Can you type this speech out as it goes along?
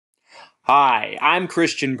Hi, I'm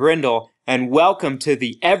Christian Brindle, and welcome to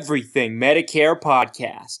the Everything Medicare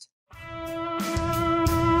Podcast.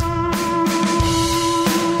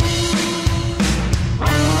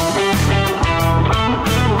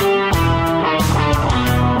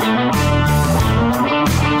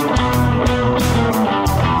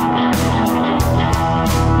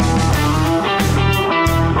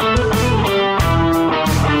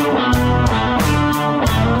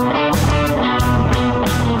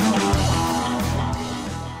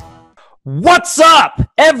 What's up,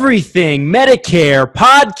 Everything Medicare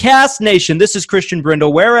Podcast Nation? This is Christian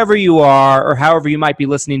Brindle. Wherever you are or however you might be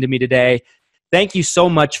listening to me today, thank you so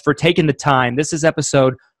much for taking the time. This is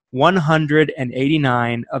episode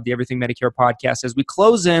 189 of the Everything Medicare Podcast. As we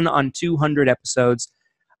close in on 200 episodes,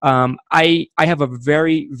 I have a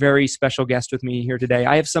very, very special guest with me here today.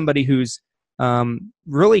 I have somebody who's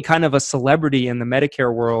really kind of a celebrity in the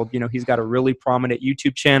Medicare world. You know, he's got a really prominent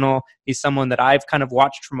YouTube channel. He's someone that I've kind of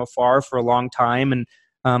watched from afar for a long time. And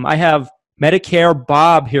I have Medicare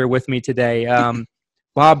Bob here with me today.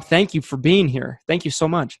 Bob, thank you for being here. Thank you so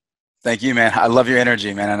much. Thank you, man. I love your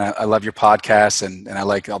energy, man. And I love your podcast, and I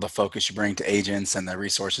like all the focus you bring to agents and the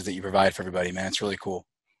resources that you provide for everybody, man. It's really cool.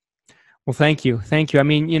 Well, thank you. Thank you. I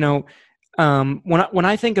mean, you know, when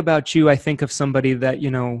I think about you, I think of somebody that,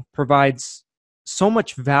 you know, provides so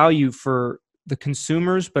much value for the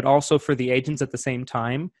consumers, but also for the agents at the same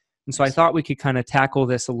time. And so I thought we could kind of tackle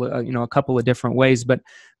this, a couple of different ways. But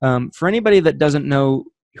for anybody that doesn't know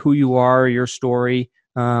who you are, your story,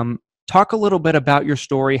 talk a little bit about your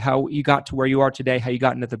story, how you got to where you are today, how you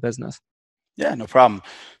got into the business. Yeah, no problem.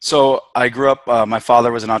 So I grew up, my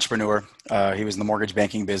father was an entrepreneur. He was in the mortgage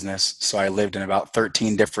banking business. So I lived in about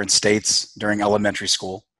 13 different states during elementary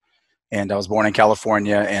school. And I was born in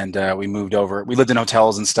California, and we moved over. We lived in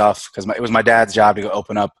hotels and stuff because it was my dad's job to go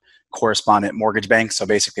open up correspondent mortgage banks, so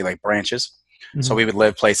basically like branches. Mm-hmm. So we would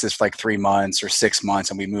live places for like 3 months or 6 months,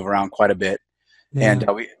 and we move around quite a bit. Yeah. And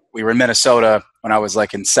we were in Minnesota when I was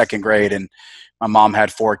like in second grade, and my mom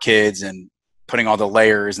had 4 kids, and putting all the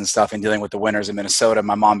layers and stuff and dealing with the winters in Minnesota,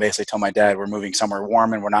 my mom basically told my dad, we're moving somewhere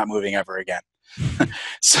warm and we're not moving ever again.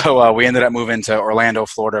 So we ended up moving to Orlando,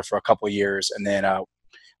 Florida for a couple of years, and then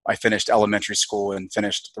I finished elementary school and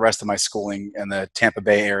finished the rest of my schooling in the Tampa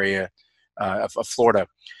Bay area of Florida.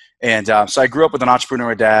 And so I grew up with an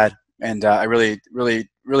entrepreneur dad, and I really, really,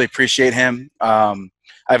 really appreciate him. I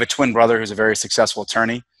have a twin brother who's a very successful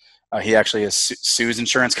attorney. He actually sues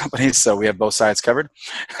insurance companies, so we have both sides covered.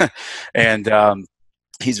 And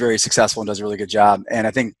he's very successful and does a really good job. And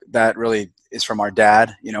I think that really is from our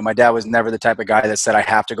dad. You know, my dad was never the type of guy that said, I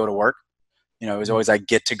have to go to work. You know, it was always, I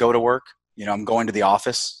get to go to work. You know, I'm going to the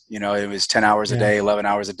office. You know, it was 10 hours a day, 11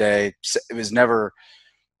 hours a day. It was never,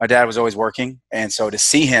 my dad was always working. And so to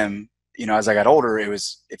see him, you know, as I got older, it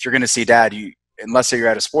was, if you're going to see dad, unless you're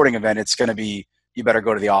at a sporting event, it's going to be, you better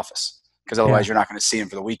go to the office, because otherwise you're not going to see him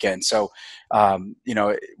for the weekend. So, you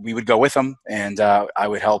know, we would go with him, and I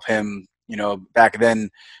would help him. You know, back then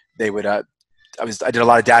they would, I did a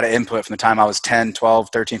lot of data input from the time I was 10, 12,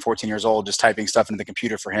 13, 14 years old, just typing stuff into the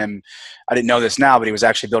computer for him. I didn't know this now, but he was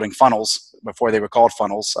actually building funnels before they were called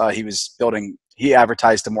funnels. He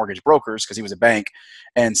advertised to mortgage brokers because he was a bank.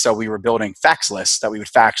 And so we were building fax lists that we would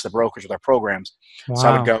fax the brokers with our programs. Wow. So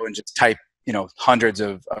I would go and just type, you know, hundreds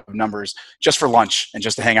of numbers just for lunch and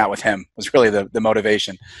just to hang out with him was really the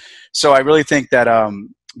motivation. So I really think that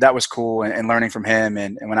that was cool, and learning from him.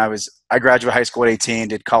 And when I graduated high school at 18,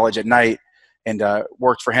 did college at night, and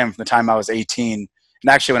worked for him from the time I was 18. And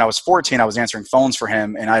actually, when I was 14, I was answering phones for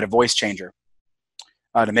him, and I had a voice changer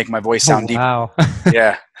to make my voice sound deeper. Wow.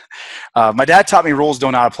 Yeah. My dad taught me rules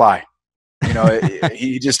do not apply. You know,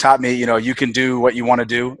 he just taught me, you know, you can do what you want to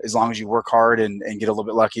do as long as you work hard and get a little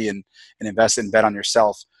bit lucky and invest and bet on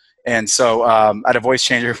yourself. And so I had a voice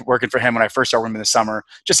changer working for him when I first started with him in the summer,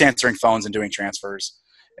 just answering phones and doing transfers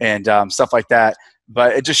and stuff like that.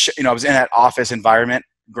 But it just, you know, I was in that office environment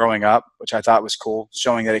growing up, which I thought was cool,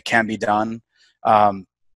 showing that it can be done.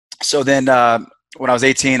 So then when I was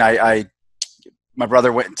 18, my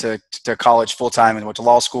brother went to college full time and went to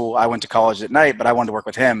law school. I went to college at night, but I wanted to work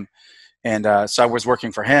with him. And so I was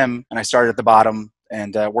working for him, and I started at the bottom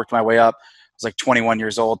and worked my way up. I was like 21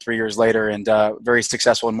 years old, 3 years later, and very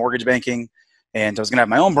successful in mortgage banking. And I was going to have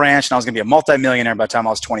my own branch, and I was going to be a multimillionaire by the time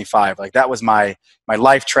I was 25. Like, that was my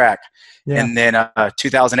life track. Yeah. And then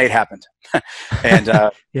 2008 happened.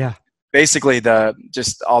 And basically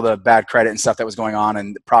just all the bad credit and stuff that was going on,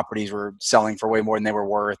 and the properties were selling for way more than they were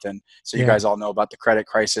worth. And so you guys all know about the credit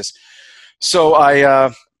crisis. So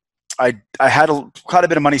I had quite a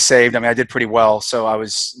bit of money saved. I mean, I did pretty well. So I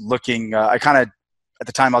was looking, I at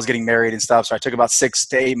the time I was getting married and stuff. So I took about 6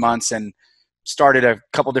 to 8 months and started a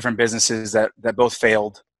couple different businesses that both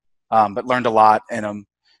failed, but learned a lot in them.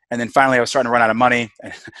 And then finally I was starting to run out of money.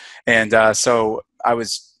 So I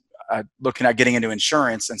was looking at getting into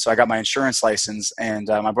insurance. And so I got my insurance license, and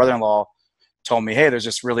my brother-in-law told me, hey, there's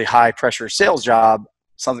this really high pressure sales job,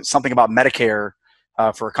 something about Medicare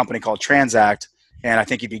for a company called Transact, and I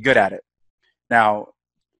think you'd be good at it. Now,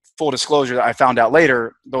 full disclosure, I found out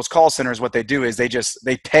later, those call centers, what they do is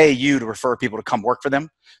they pay you to refer people to come work for them.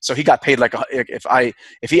 So he got paid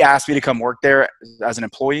if he asked me to come work there as an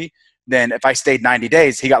employee, then if I stayed 90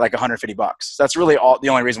 days, he got like $150. So that's really the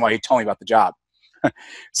only reason why he told me about the job.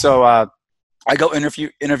 So I go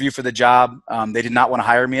interview for the job. They did not want to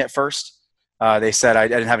hire me at first. They said I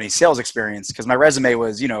didn't have any sales experience because my resume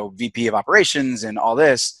was, VP of operations and all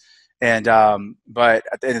this. And but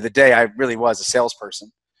at the end of the day, I really was a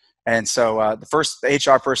salesperson. And so the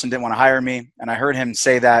HR person didn't want to hire me. And I heard him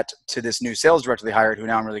say that to this new sales director they hired, who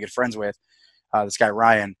now I'm really good friends with, this guy,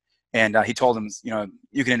 Ryan. And he told him,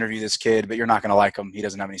 you can interview this kid, but you're not going to like him. He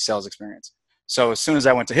doesn't have any sales experience. So as soon as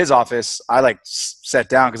I went to his office, I sat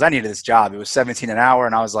down because I needed this job. It was $17 an hour.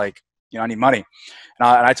 And I was like, I need money. And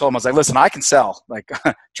I told him, I was like, listen, I can sell. Like,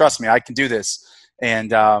 trust me, I can do this.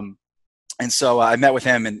 And so I met with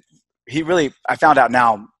him, and I found out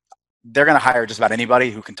now they're going to hire just about anybody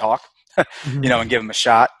who can talk, and give them a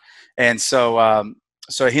shot. And so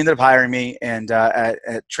he ended up hiring me and at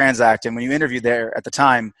Transact. And when you interviewed there at the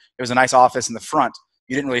time, it was a nice office in the front.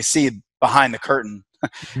 You didn't really see behind the curtain.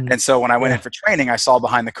 And so when I went in for training, I saw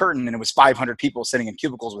behind the curtain, and it was 500 people sitting in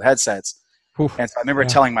cubicles with headsets. Oof. And so I remember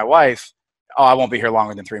telling my wife, oh, I won't be here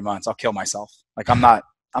longer than 3 months. I'll kill myself. Like,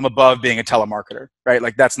 I'm above being a telemarketer, right?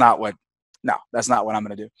 Like, that's not what I'm going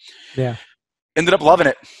to do. Yeah. Ended up loving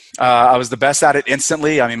it. I was the best at it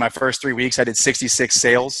instantly. I mean, my first 3 weeks, I did 66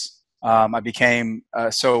 sales. I became,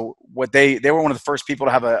 they were one of the first people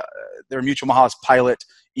to have their Mutual Mahala's pilot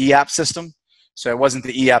e-app system. So it wasn't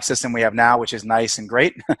the e-app system we have now, which is nice and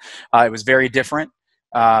great. It was very different.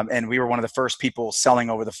 And we were one of the first people selling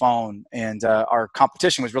over the phone. And our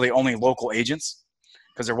competition was really only local agents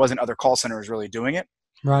because there wasn't other call centers really doing it.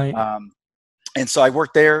 Right. And so I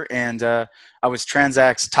worked there, and I was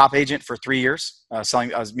Transact's top agent for 3 years. I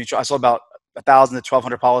sold about 1,000 to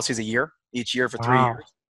 1,200 policies each year for 3 years.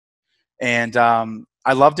 And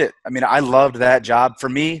I loved it. I mean, I loved that job. For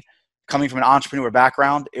me, coming from an entrepreneur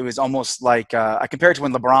background, it was almost like I compare it to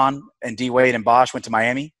when LeBron and D Wade and Bosch went to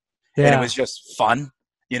Miami, and it was just fun,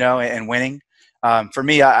 and winning. For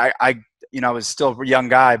me, I was still a young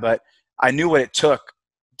guy, but I knew what it took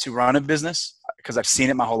to run a business because I've seen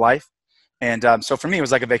it my whole life. And so for me, it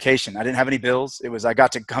was like a vacation. I didn't have any bills. I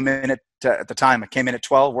got to come in at the time. I came in at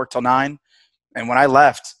 12, worked till 9. And when I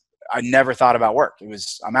left, I never thought about work.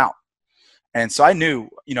 I'm out. And so I knew,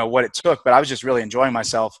 what it took, but I was just really enjoying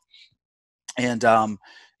myself. And,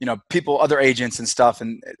 other agents and stuff,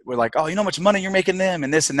 and were like, oh, you know how much money you're making them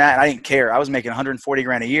and this and that. And I didn't care. I was making 140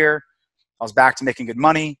 grand a year. I was back to making good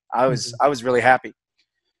money. I was really happy.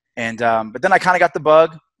 And, but then I kind of got the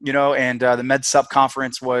bug, and the Med Sup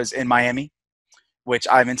conference was in Miami, which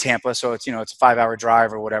I'm in Tampa. So it's, it's a 5-hour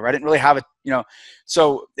drive or whatever. I didn't really have it,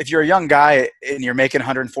 so if you're a young guy and you're making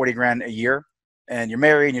 140 grand a year and you're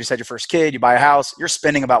married and you just had your first kid, you buy a house, you're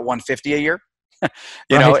spending about 150 a year.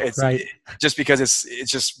 It's just because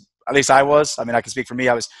it's just, at least I was, I mean, I can speak for me.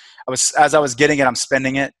 I was, as I was getting it, I'm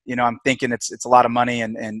spending it, I'm thinking it's a lot of money,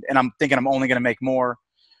 and I'm thinking I'm only going to make more.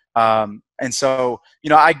 And so,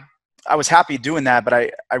 I was happy doing that, but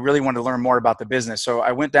I really wanted to learn more about the business. So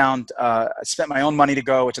I went down, I spent my own money to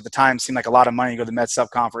go, which at the time seemed like a lot of money to go to the Med Sup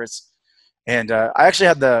conference. And I actually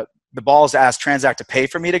had the balls to ask Transact to pay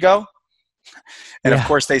for me to go. And of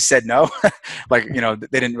course they said no, they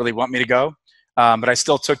didn't really want me to go. But I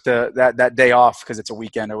still took that day off because it's a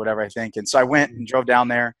weekend or whatever, I think. And so I went and drove down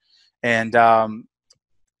there. And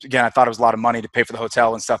again, I thought it was a lot of money to pay for the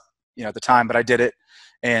hotel and stuff, at the time, but I did it.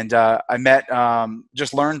 And I met,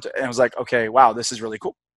 just learned, and I was like, okay, wow, this is really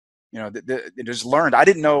cool. Just learned. I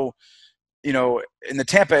didn't know, in the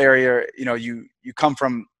Tampa area, you come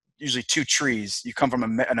from usually two trees. You come from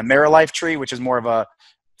an AmeriLife tree, which is more of a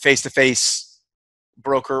face-to-face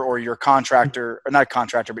broker, or your contractor, or not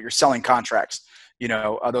contractor, but you're selling contracts.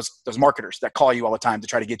 Those marketers that call you all the time to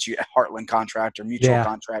try to get you a Heartland contract or mutual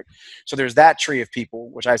contract. So there's that tree of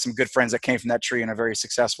people, which I have some good friends that came from that tree and are very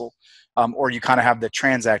successful. Or you kind of have the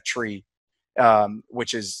Transact tree,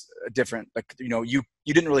 which is different. Like, you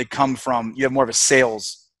didn't really come from, you have more of a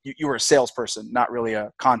sales, you were a salesperson, not really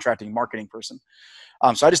a contracting marketing person.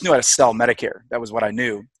 So I just knew how to sell Medicare. That was what I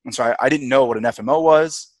knew. And so I didn't know what an FMO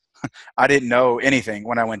was. I didn't know anything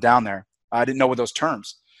when I went down there. I didn't know what those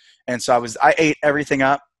terms. And so I ate everything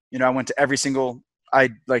up. I went to every single, I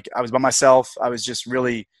was by myself. I was just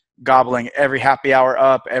really gobbling every happy hour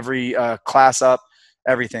up, every class up,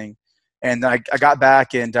 everything. And I got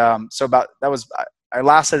back, and I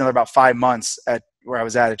lasted another about 5 months at where I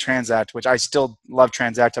was at Transact, which I still love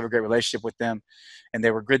Transact. I have a great relationship with them, and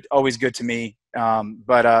they were good, always good to me.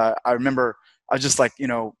 But I remember I was just like,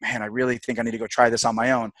 man, I really think I need to go try this on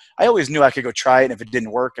my own. I always knew I could go try it, and if it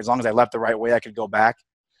didn't work, as long as I left the right way, I could go back.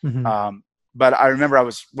 Mm-hmm. But I remember I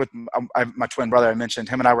was with my twin brother. I mentioned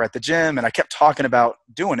him and I were at the gym, and I kept talking about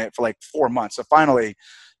doing it for like 4 months. So finally,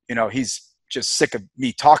 he's just sick of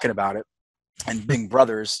me talking about it and being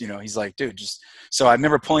brothers. He's like, dude, just. So I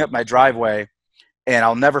remember pulling up my driveway, and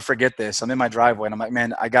I'll never forget this. I'm in my driveway, and I'm like,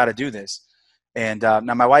 man, I got to do this. And now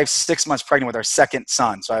my wife's 6 months pregnant with our second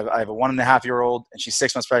son. So I have a 1.5-year-old, and she's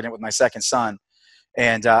 6 months pregnant with my second son.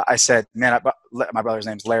 And I said, man, my brother's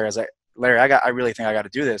name's Larry. I was like, Larry, I really think I got to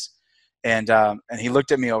do this. And he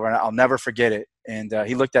looked at me over, and I'll never forget it. And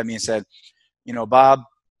he looked at me and said, Bob,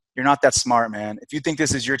 you're not that smart, man. If you think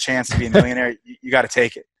this is your chance to be a millionaire, you got to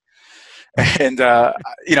take it. And,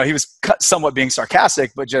 he was somewhat being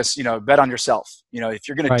sarcastic, but just, bet on yourself. If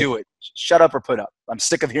you're going to do it, shut up or put up. I'm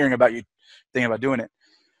sick of hearing about you thinking about doing it.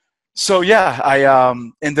 So, yeah, I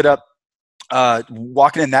ended up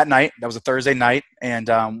walking in that night. That was a Thursday night. And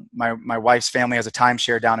my wife's family has a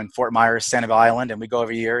timeshare down in Fort Myers, Sanibel Island. And we go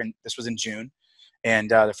every year. And this was in June, and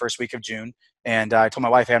the first week of June. And I told my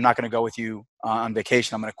wife, hey, I'm not going to go with you on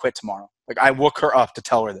vacation. I'm going to quit tomorrow. Like, I woke her up to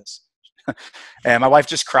tell her this. And my wife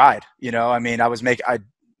just cried. I was making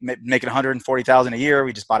 $140,000 a year.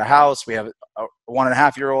 We just bought a house. We have a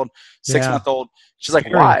 1.5-year-old, 6-month-old. She's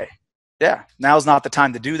like, why? Yeah, now's not the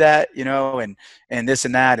time to do that, and this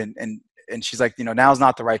and that. And she's like, now's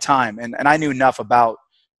not the right time. And I knew enough about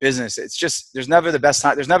business. It's just, there's never the best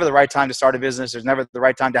time. There's never the right time to start a business. There's never the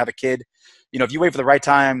right time to have a kid. If you wait for the right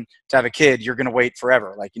time to have a kid, you're going to wait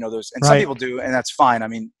forever. Like, some people do, and that's fine. I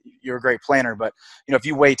mean, you're a great planner, but if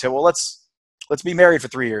you wait to, well, let's be married for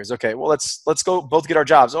 3 years. Okay. Well, let's go both get our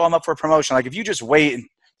jobs. Oh, I'm up for a promotion. Like, if you just wait, and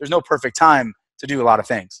there's no perfect time to do a lot of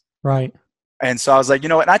things. Right. And so I was like,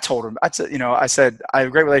 and I told him, I said, I have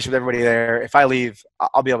a great relationship with everybody there. If I leave,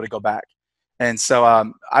 I'll be able to go back. And so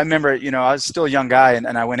I remember, I was still a young guy, and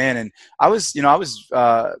I went in, and I was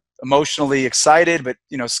emotionally excited, but,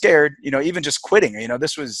 scared, even just quitting,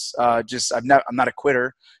 this was I'm not a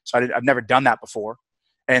quitter. So I've never done that before.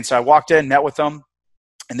 And so I walked in, met with them,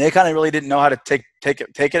 and they kind of really didn't know how to take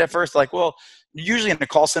it at first. Like, well, usually in the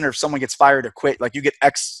call center, if someone gets fired or quit, like, you get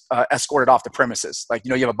escorted off the premises. Like,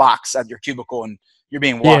 you have a box at your cubicle and you're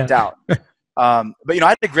being walked out. But, I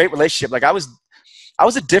had a great relationship. Like, I was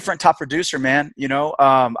a different top producer, man.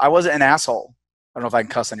 I wasn't an asshole. I don't know if I can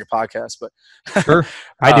cuss on your podcast, but sure,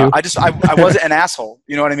 I do. I wasn't an asshole.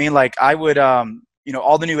 You know what I mean? Like, I would,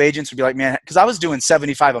 all the new agents would be like, man, because I was doing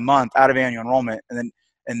 75 a month out of annual enrollment,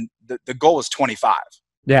 and the goal was 25.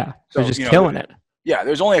 Yeah, so just killing it. Yeah,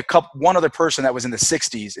 there's only one other person that was in the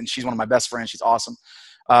 60s, and she's one of my best friends. She's awesome.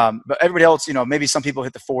 But everybody else, maybe some people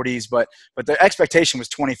hit the 40s, but the expectation was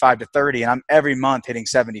 25 to 30, and I'm every month hitting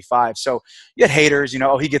 75. So you get haters,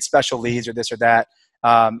 he gets special leads or this or that,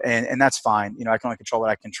 and that's fine. I can only control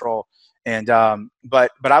what I control. And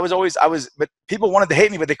but people wanted to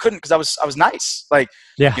hate me, but they couldn't because I was nice. Like,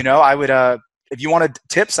 yeah. I would if you wanted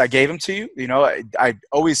tips, I gave them to you. I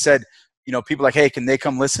always said, people like, hey, can they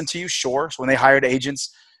come listen to you? Sure. So when they hired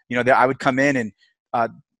agents, I would come in, and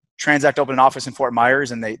Transact opened an office in Fort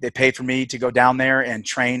Myers, and they paid for me to go down there and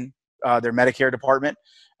train their Medicare department.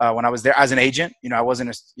 When I was there as an agent, I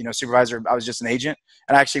wasn't a supervisor. I was just an agent,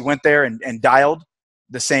 and I actually went there and dialed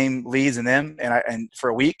the same leads in them, and for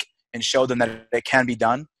a week, and showed them that it can be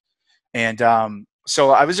done. And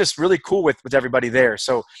so I was just really cool with everybody there.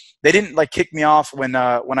 So they didn't like kick me off when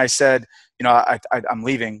I said, I'm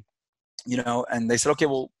leaving, and they said, okay,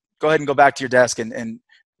 well, go ahead and go back to your desk. And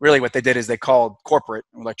really what they did is they called corporate,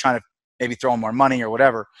 and were like trying to maybe throw them more money or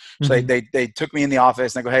whatever. So Mm-hmm. they took me in the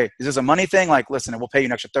office, and they go, hey, is this a money thing? Like, listen, we'll pay you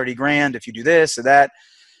an extra $30,000 if you do this or that.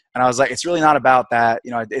 And I was like, it's really not about that.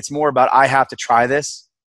 It's more about, I have to try this.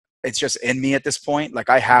 It's just in me at this point. Like,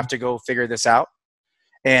 I have to go figure this out.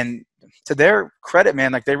 And to their credit,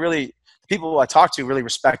 man, like, people I talked to really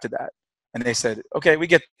respected that. And they said, okay, we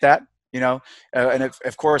get that, and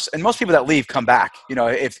of course, and most people that leave come back,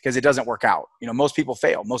 because it doesn't work out. Most people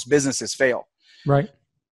fail. Most businesses fail. Right.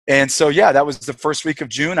 And so, yeah, that was the first week of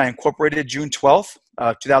June. I incorporated June 12th,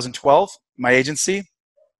 2012, my agency.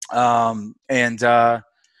 And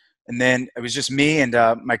then it was just me and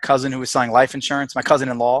my cousin who was selling life insurance, my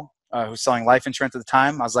cousin-in-law who was selling life insurance at the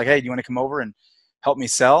time. I was like, hey, do you want to come over and helped me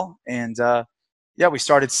sell. And yeah, we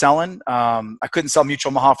started selling. I couldn't sell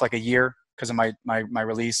Mutual Omaha for like a year because of my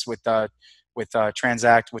release with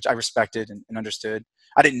Transact, which I respected and understood.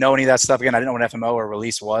 I didn't know any of that stuff. Again, I didn't know what FMO or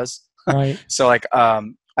release was. Right. So like,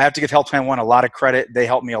 I have to give Health Plan One a lot of credit. They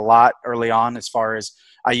helped me a lot early on as far as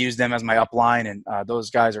I used them as my upline, and those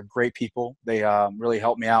guys are great people. They really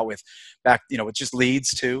helped me out with with just leads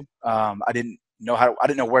too. I didn't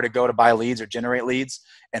know where to go to buy leads or generate leads.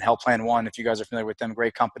 And Health Plan One, if you guys are familiar with them,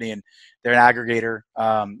 great company, and they're an aggregator,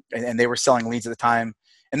 and they were selling leads at the time,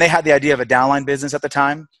 and they had the idea of a downline business at the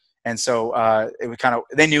time. And so it would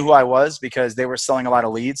they knew who I was because they were selling a lot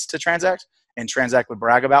of leads to Transact, and Transact would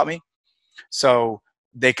brag about me. So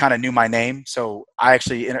they kind of knew my name. So I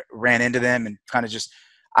actually ran into them and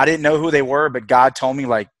I didn't know who they were, but God told me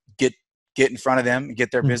like, get in front of them and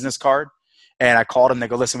get their business card. And I called them. They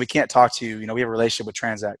go, listen, we can't talk to you. We have a relationship with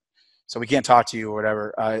Transact, so we can't talk to you or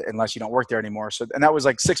whatever unless you don't work there anymore. So, and that was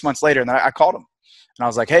like 6 months later. And then I called them and I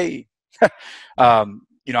was like, hey,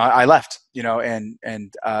 I left,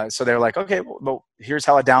 and so they're like, okay, well, here's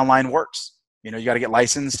how a downline works. You got to get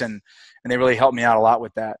licensed, and they really helped me out a lot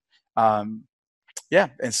with that. Yeah.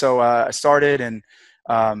 And so I started, and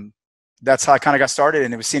that's how I kind of got started.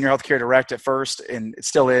 And it was Senior Healthcare Direct at first, and it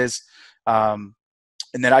still is. And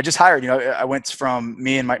then I just hired, I went from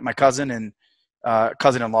me and my cousin and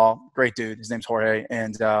cousin-in-law, great dude. His name's Jorge.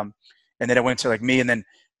 And then it went to like me. And then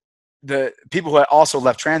the people who had also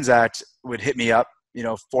left Transact would hit me up,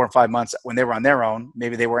 4 or 5 months when they were on their own.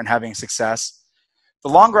 Maybe they weren't having success. The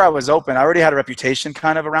longer I was open, I already had a reputation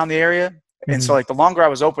kind of around the area. And so like the longer I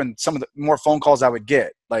was open, some of the more phone calls I would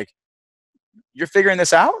get, like, you're figuring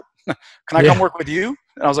this out? Can I come work with you?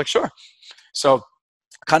 And I was like, sure. So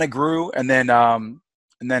kind of grew, and then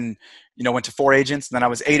went to 4 agents, and then I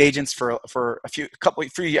was 8 agents for I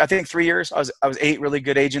think 3 years. I was 8 really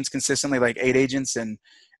good agents consistently, like 8 agents, and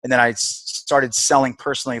then I started selling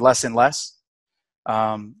personally less and less.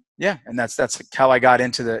 And that's how I got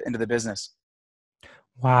into the business.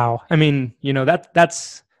 Wow. I mean,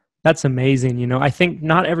 that's amazing. I think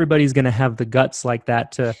not everybody's going to have the guts like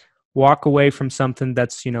that to walk away from something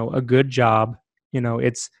that's, a good job.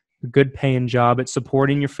 It's a good paying job. It's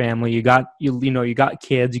supporting your family. You got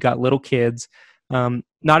kids, you got little kids.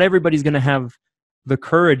 Not everybody's going to have the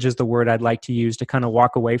courage, is the word I'd like to use, to kind of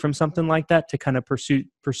walk away from something like that, to kind of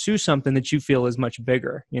pursue something that you feel is much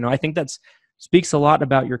bigger. I think that speaks a lot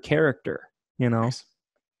about your character, Nice.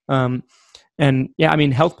 And yeah, I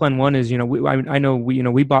mean, Health Plan One is, I know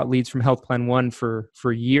we bought leads from Health Plan One for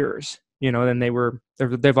years, and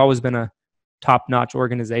they've always been a top-notch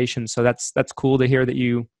organization. So that's cool to hear that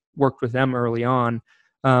you worked with them early on.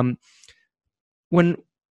 The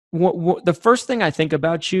first thing I think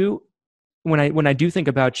about you when I do think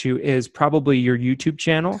about you is probably your YouTube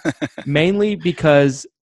channel, mainly because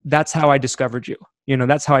that's how I discovered you.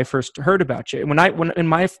 That's how I first heard about you. When in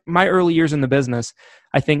my early years in the business,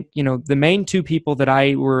 I think, the main 2 people that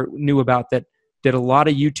I knew about that did a lot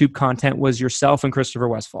of YouTube content was yourself and Christopher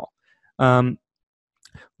Westfall.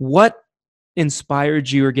 What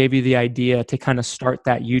inspired you or gave you the idea to kind of start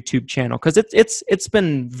that YouTube channel? Because it's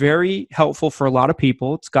been very helpful for a lot of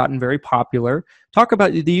people. It's gotten very popular. Talk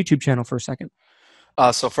about the YouTube channel for a second.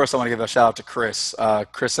 So first I want to give a shout out to Chris.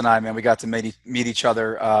 Chris and I, man, we got to meet each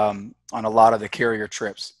other on a lot of the carrier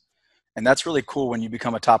trips. And that's really cool when you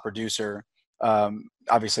become a top producer.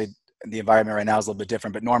 Obviously the environment right now is a little bit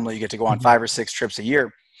different, but normally you get to go on 5 or 6 trips a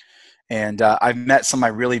year. And I've met some of my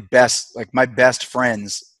really best, like my best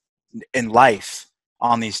friends in life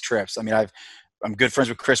on these trips. I mean, I'm good friends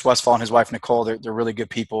with Chris Westfall and his wife, Nicole. They're really good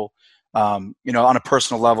people. On a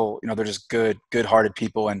personal level, they're just good-hearted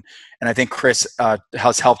people. And I think Chris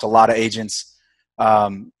has helped a lot of agents.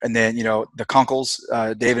 And then, the Kunkles,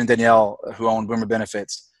 David and Danielle, who own Boomer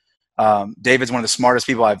Benefits. David's one of the smartest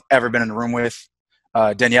people I've ever been in a room with.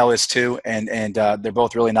 Danielle is too. And they're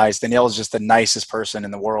both really nice. Danielle is just the nicest person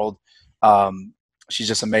in the world. She's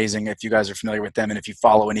just amazing. If you guys are familiar with them, and if you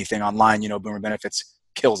follow anything online, Boomer Benefits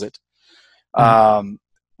kills it.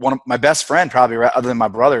 One of my best friend, probably other than my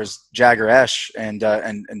brothers, Jagger Esch and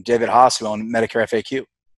David Haas, who own Medicare FAQ.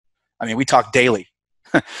 I mean, we talk daily.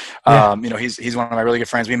 He's one of my really good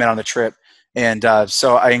friends. We met on the trip. And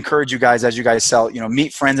so I encourage you guys, as you guys sell,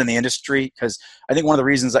 meet friends in the industry, because I think one of the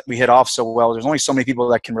reasons that we hit off so well, there's only so many people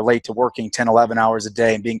that can relate to working 10, 11 hours a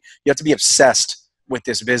day and you have to be obsessed with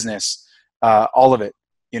this business, all of it,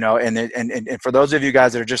 and for those of you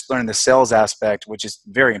guys that are just learning the sales aspect, which is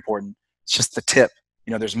very important, it's just the tip.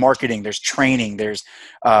 There's marketing, there's training, there's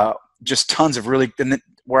just tons of really,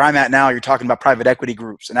 where I'm at now, you're talking about private equity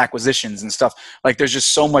groups and acquisitions and stuff. Like, there's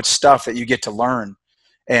just so much stuff that you get to learn.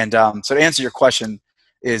 And so to answer your question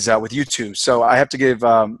is with YouTube. So I have to give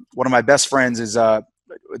one of my best friends is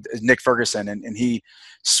Nick Ferguson, and he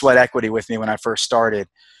sweat equity with me when I first started.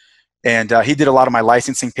 And he did a lot of my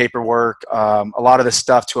licensing paperwork, a lot of the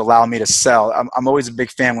stuff to allow me to sell. I'm always a big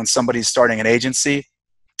fan when somebody's starting an agency.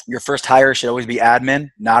 Your first hire should always be admin,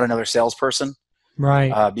 not another salesperson.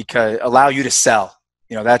 Right. Because allow you to sell.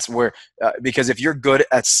 You know, that's where because if you're good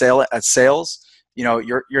at sales, you know,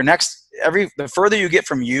 your next the further you get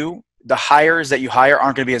from you, the hires that you hire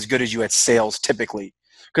aren't going to be as good as you at sales typically.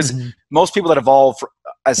 Because most people that evolve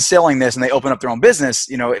as selling this and they open up their own business,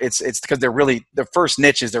 you know, it's because their first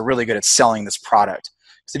niche is they're really good at selling this product.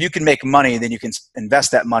 So if you can make money, then you can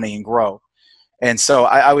invest that money and grow. And so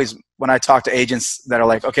I always, when I talk to agents that are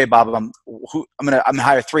like, okay, Bob, I'm gonna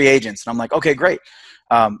hire 3 agents, and I'm like, okay, great.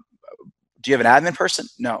 Do you have an admin person?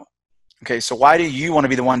 No. Okay, so why do you want to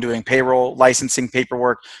be the one doing payroll, licensing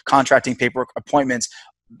paperwork, contracting paperwork, appointments,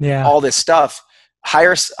 all this stuff?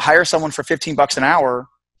 Hire someone for $15 an hour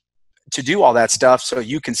to do all that stuff so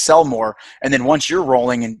you can sell more. And then once you're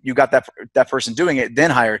rolling and you got that person doing it, then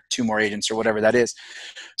hire 2 more agents or whatever that is.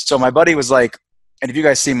 So my buddy was like, and if you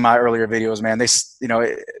guys see my earlier videos, man,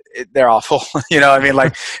 they're awful. You know, I mean,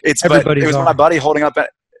 like it was my buddy holding up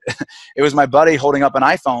it was my buddy holding up an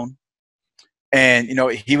iPhone, and you know,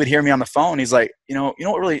 he would hear me on the phone. He's like, you know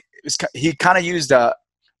what really he kind of used a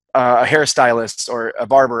hairstylist or a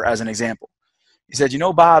barber as an example. He said, you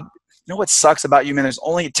know, Bob, you know what sucks about you, man? There's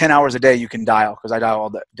only 10 hours a day you can dial, because I dial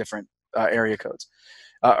all the different area codes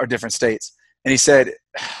or different states. And he said,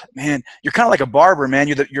 man, you're kind of like a barber, man.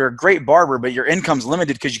 You're a great barber, but your income's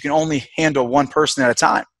limited because you can only handle one person at a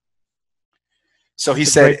time. So he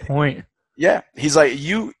said, great point. Yeah. He's like,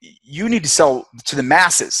 you need to sell to the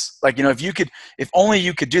masses. Like, you know, if only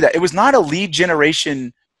you could do that. It was not a lead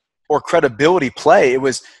generation or credibility play. It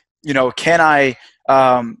was, you know, can I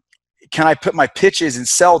put my pitches and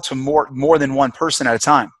sell to more than one person at a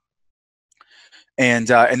time? And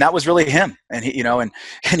that was really him. And he, you know, and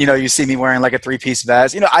you know, you see me wearing like a 3-piece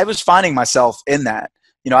vest. You know, I was finding myself in that.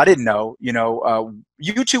 You know, I didn't know. You know,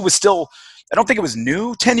 YouTube was still, I don't think it was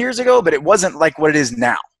new 10 years ago, but it wasn't like what it is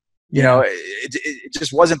now. You know, it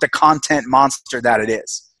just wasn't the content monster that it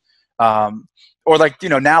is. Or like, you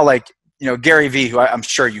know, now, like, you know, Gary Vee, who I'm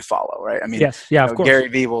sure you follow, right? I mean, yes, yeah, of course. Gary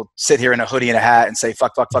Vee will sit here in a hoodie and a hat and say,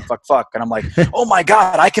 fuck, fuck, fuck, fuck, fuck. And I'm like, oh my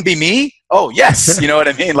God, I can be me? Oh, yes. You know what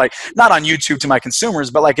I mean? Like, not on YouTube to my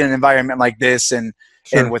consumers, but like in an environment like this and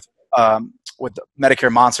with the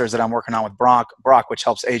Medicare Monsters that I'm working on with Brock, which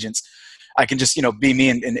helps agents, I can just, you know, be me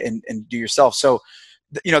and do yourself. So,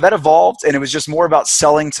 you know, that evolved, and it was just more about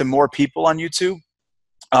selling to more people on YouTube.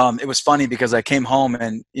 It was funny because I came home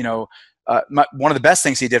and, you know, one of the best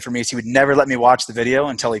things he did for me is he would never let me watch the video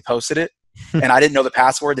until he posted it. And I didn't know the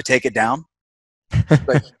password to take it down.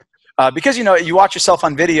 Because, you know, you watch yourself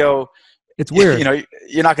on video, it's weird. You know,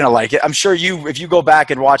 you're not going to like it. I'm sure if you go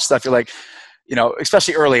back and watch stuff, you're like, you know,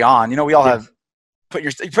 especially early on, you know, we all have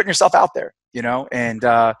putting yourself out there, you know, and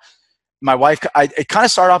my wife, it kind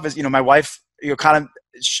of started off as, you know, my wife, you know, kind of,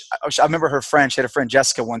 I remember her friend, she had a friend,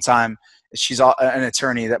 Jessica, one time. She's an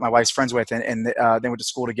attorney that my wife's friends with, and they went to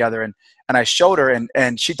school together, and I showed her,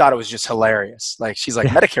 and she thought it was just hilarious. Like, she's like,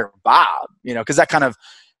 Medicare Bob, you know, because that kind of,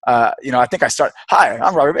 you know, I think hi,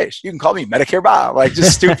 I'm Robert Bache. You can call me Medicare Bob, like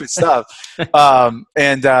just stupid stuff. So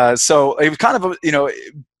it was kind of, you know,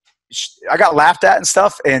 I got laughed at and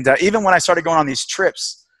stuff. And even when I started going on these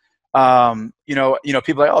trips, you know,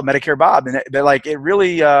 people are like, oh, Medicare Bob, but like, it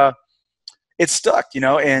really, it stuck, you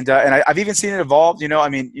know, and I've even seen it evolve, you know. I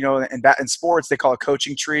mean, you know, in sports they call it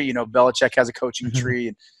coaching tree. You know, Belichick has a coaching tree,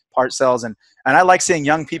 and Parcells, and I like seeing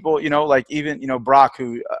young people, you know, like even, you know, Brock,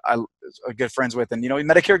 who I'm good friends with, and, you know,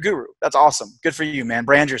 Medicare guru. That's awesome. Good for you, man.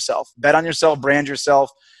 Brand yourself, bet on yourself, brand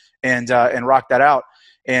yourself, and rock that out.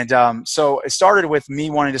 And so it started with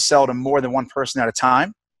me wanting to sell to more than one person at a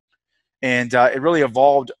time, and it really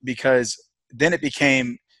evolved because then it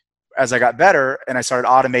became, as I got better and I started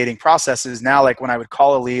automating processes, now, like when I would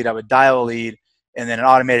call a lead, I would dial a lead, and then an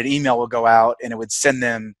automated email would go out and it would send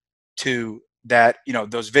them to that, you know,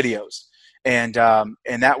 those videos. And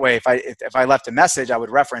that way, if I left a message, I would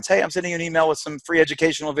reference, hey, I'm sending you an email with some free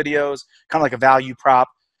educational videos, kind of like a value prop.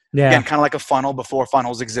 Yeah. Again, kind of like a funnel before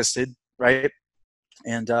funnels existed, right?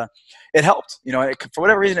 And it helped, you know, for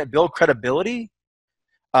whatever reason, it built credibility.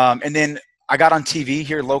 And then I got on TV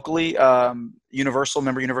here locally, Universal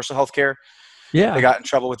Healthcare. Yeah. They got in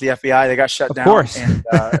trouble with the FBI. They got shut down. Of course. And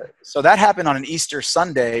so that happened on an Easter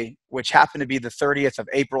Sunday, which happened to be the 30th of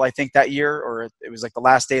April, I think, that year, or it was like the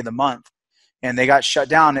last day of the month. And they got shut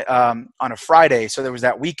down on a Friday. So there was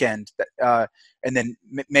that weekend. And then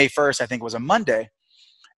May 1st, I think, was a Monday.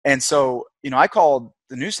 And so, I called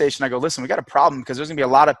the news station. I go, listen, we got a problem because there's going to be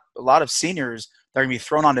a lot of seniors that are going to be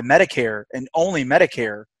thrown onto Medicare and only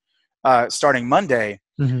Medicare starting Monday.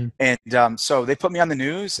 Mm-hmm. And so they put me on the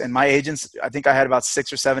news, and my agents, I think I had about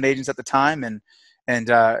 6 or 7 agents at the time. And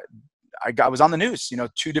I was on the news, 2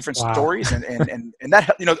 different Wow. stories, and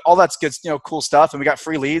that, all that's good, cool stuff. And we got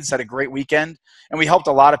free leads, had a great weekend, and we helped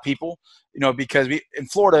a lot of people, because in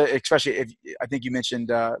Florida, especially I think you mentioned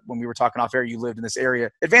when we were talking off air, you lived in this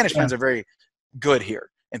area. Advantage plans are very good here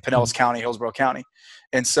in Pinellas County, Hillsborough County.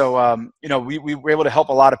 And so, we were able to help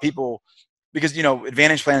a lot of people because,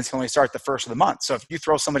 Advantage plans can only start the first of the month. So if you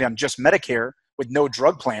throw somebody on just Medicare with no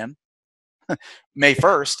drug plan, May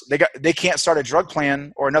 1st, they can't start a drug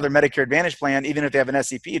plan or another Medicare Advantage plan, even if they have an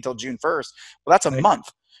SEP until June 1st. Well, that's a month.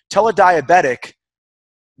 Tell a diabetic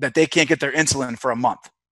that they can't get their insulin for a month.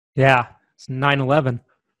 Yeah. It's 9/11.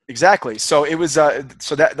 Exactly. So it was,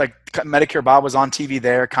 so that like Medicare Bob was on TV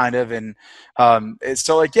there kind of. And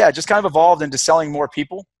so like, yeah, it just kind of evolved into selling more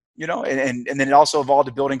people, and then it also evolved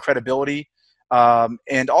to building credibility.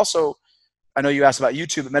 And also, I know you asked about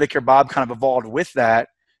YouTube, but Medicare Bob kind of evolved with that.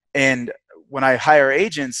 And when I hire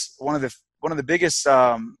agents, one of the biggest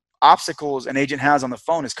obstacles an agent has on the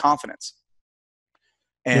phone is confidence.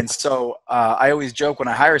 And so I always joke when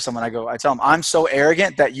I hire someone, I tell them, I'm so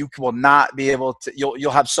arrogant that you will not be able to,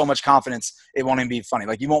 you'll have so much confidence, it won't even be funny.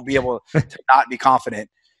 Like you won't be able to not be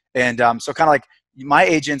confident. And so kind of like my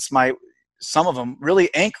agents, some of them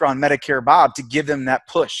really anchor on Medicare Bob to give them that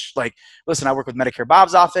push. Like, listen, I work with Medicare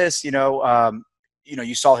Bob's office, you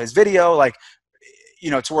saw his video, like,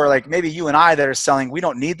 to where like maybe you and I that are selling, we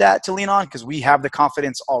don't need that to lean on because we have the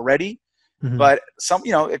confidence already. Mm-hmm. But some,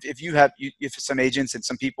 if you have some agents and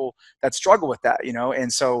some people that struggle with that,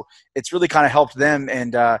 and so it's really kind of helped them.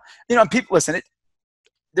 And, people listen,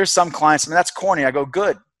 there's some clients, that's corny. I go,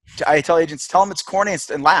 good. I tell agents, tell them it's corny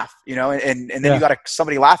and laugh, and then you got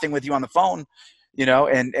somebody laughing with you on the phone,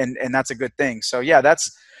 and that's a good thing. So yeah,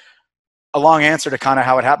 that's a long answer to kind of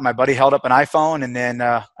how it happened. My buddy held up an iPhone, and then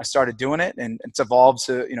I started doing it, and it's evolved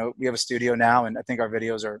to, we have a studio now, and I think our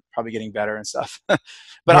videos are probably getting better and stuff.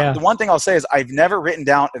 But the one thing I'll say is I've never written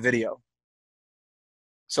down a video.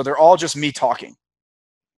 So they're all just me talking.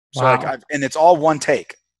 So and it's all one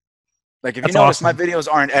take. Like if you notice, my videos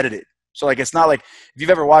aren't edited. So like, it's not like if you've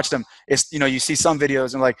ever watched them, it's, you see some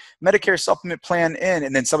videos and like Medicare supplement plan in,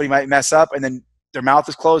 and then somebody might mess up and then their mouth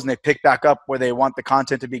is closed and they pick back up where they want the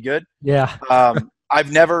content to be good. Yeah.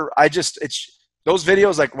 It's those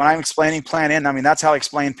videos, like when I'm explaining plan in, that's how I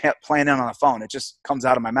explain plan in on the phone. It just comes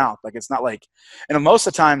out of my mouth. Like, it's not like, and most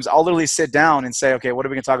of the times I'll literally sit down and say, okay, what are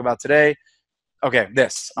we going to talk about today? Okay,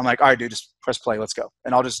 this. I'm like, all right, dude, just press play. Let's go.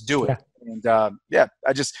 And I'll just do it. Yeah.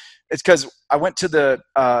 And it's because I went to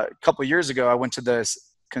a couple of years ago, I went to the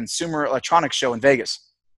Consumer Electronics Show in Vegas.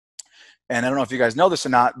 And I don't know if you guys know this or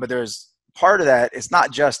not, but there's part of that. It's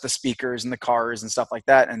not just the speakers and the cars and stuff like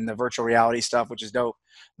that and the virtual reality stuff, which is dope,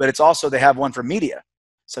 but it's also, they have one for media.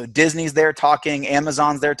 So Disney's there talking,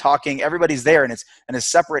 Amazon's there talking, everybody's there, and it's in a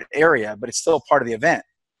separate area, but it's still part of the event.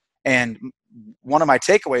 And one of my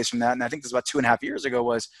takeaways from that, and I think this was about 2.5 years ago,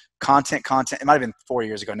 was content. It might've been 4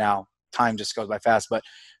 years ago now. Time just goes by fast, but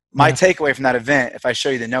my takeaway from that event, if I show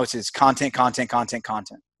you the notes, is content. Just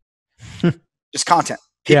content.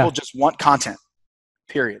 People just want content,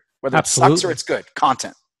 period. Whether it sucks or it's good,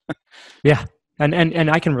 content. Yeah.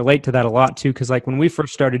 And I can relate to that a lot too. Cause like when we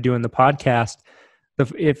first started doing the podcast,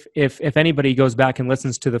 if anybody goes back and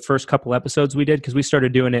listens to the first couple episodes we did, cause we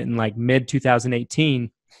started doing it in like mid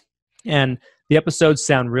 2018, and the episodes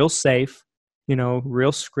sound real safe,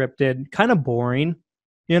 real scripted, kind of boring,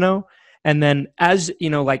 and then as,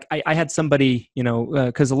 like I had somebody,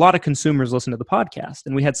 cause a lot of consumers listen to the podcast,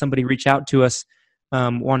 and we had somebody reach out to us,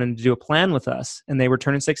 wanting to do a plan with us, and they were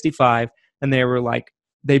turning 65, and they were like,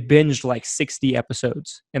 they binged like 60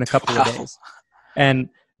 episodes in a couple of days. And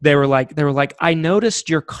they were like, I noticed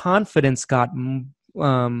your confidence got,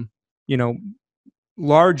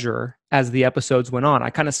 larger as the episodes went on. I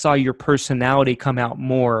kind of saw your personality come out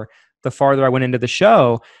more the farther I went into the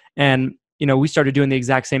show. And, we started doing the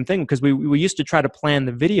exact same thing because we used to try to plan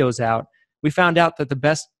the videos out. We found out that the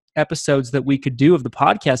best episodes that we could do of the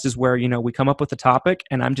podcast is where, we come up with a topic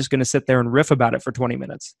and I'm just going to sit there and riff about it for 20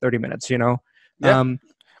 minutes, 30 minutes, Yeah.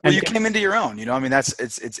 Well, you came into your own, it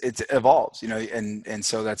evolves, and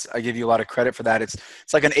so I give you a lot of credit for that. It's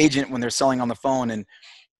like an agent when they're selling on the phone and,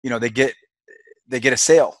 they get a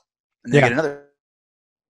sale and they get another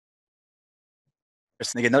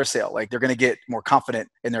sale. Like they're going to get more confident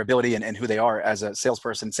in their ability and who they are as a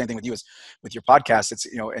salesperson. Same thing with you as with your podcast. It's,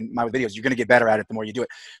 and my videos, you're going to get better at it the more you do it.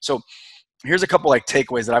 So here's a couple like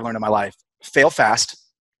takeaways that I've learned in my life. Fail fast.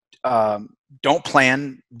 don't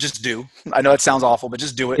plan, just do. I know it sounds awful, but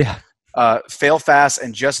just do it. Yeah. Fail fast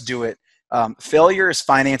and just do it. Failure is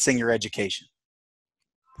financing your education.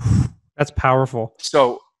 That's powerful.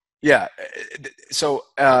 So yeah,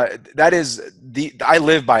 that is I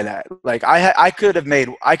live by that. Like I could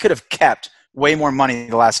have kept way more money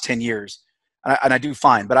the last 10 years, and I do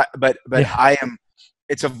fine. But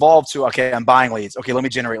it's evolved to, okay, I'm buying leads. Okay, let me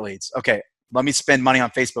generate leads. Okay, let me spend money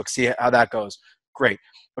on Facebook, see how that goes. Great.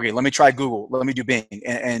 Okay, let me try Google. Let me do Bing,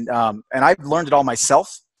 and I've learned it all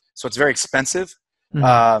myself. So it's very expensive,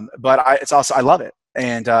 but I love it.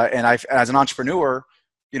 And as an entrepreneur,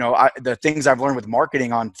 the things I've learned with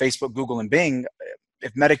marketing on Facebook, Google, and Bing,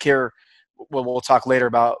 if Medicare, we'll talk later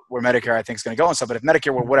about where Medicare I think is going to go and stuff, but if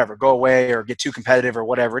Medicare will whatever, go away or get too competitive or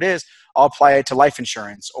whatever it is, I'll apply it to life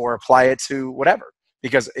insurance or apply it to whatever.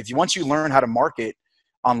 Because once you learn how to market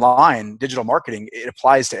online, digital marketing, it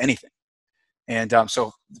applies to anything. And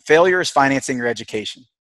so failure is financing your education.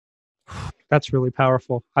 That's really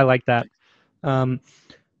powerful. I like that.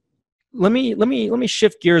 Let me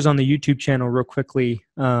shift gears on the YouTube channel real quickly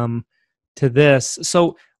to this.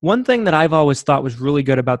 So one thing that I've always thought was really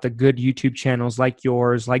good about the good YouTube channels like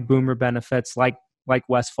yours, like Boomer Benefits, like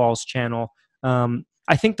Westfall's channel,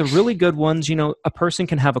 I think the really good ones, a person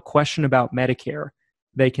can have a question about Medicare.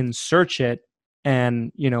 They can search it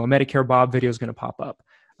and, a Medicare Bob video is going to pop up.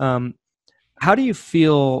 How do you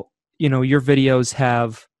feel, your videos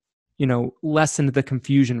have, lessened the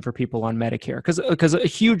confusion for people on Medicare? Because a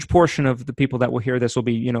huge portion of the people that will hear this will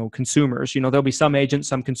be, consumers. There'll be some agents,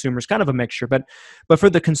 some consumers, kind of a mixture. But for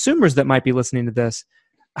the consumers that might be listening to this,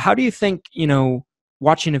 how do you think,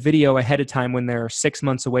 watching a video ahead of time when they're 6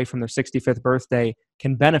 months away from their 65th birthday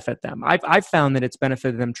can benefit them? I've found that it's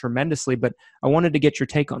benefited them tremendously, but I wanted to get your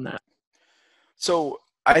take on that. So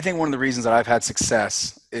I think one of the reasons that I've had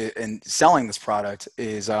success in selling this product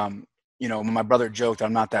is, when my brother joked,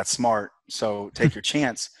 I'm not that smart, so take your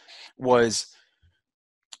chance, was,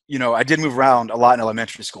 I did move around a lot in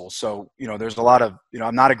elementary school. So, there's a lot of,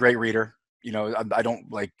 I'm not a great reader. I don't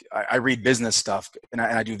I read business stuff and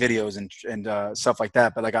I do videos and stuff like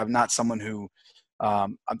that. But I'm not someone who,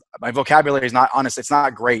 my vocabulary is not honest. It's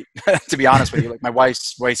not great, to be honest with you. My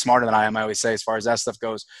wife's way smarter than I am, I always say, as far as that stuff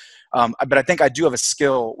goes. But I think I do have a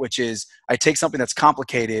skill, which is I take something that's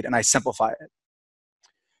complicated and I simplify it.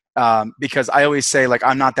 Because I always say,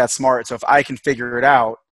 I'm not that smart. So if I can figure it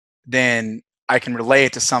out, then I can relay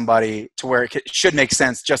it to somebody to where it should make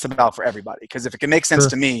sense just about for everybody. Because if it can make sense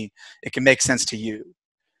to me, it can make sense to you.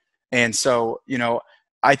 And so,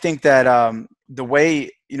 I think that the way,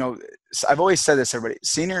 I've always said this to everybody,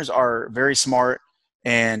 seniors are very smart,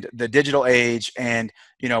 and the digital age, and,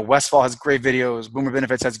 Westfall has great videos. Boomer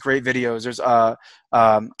Benefits has great videos. There's, I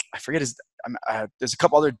forget there's a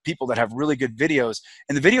couple other people that have really good videos,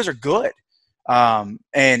 and the videos are good. And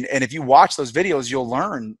if you watch those videos, you'll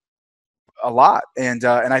learn a lot. And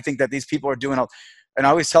I think that these people are doing, and I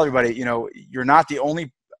always tell everybody, you're not the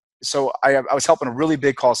only. So I was helping a really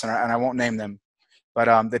big call center, and I won't name them,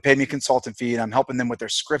 but they paid me a consultant fee, and I'm helping them with their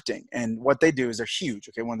scripting. And what they do is they're huge.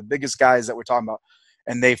 Okay. One of the biggest guys that we're talking about,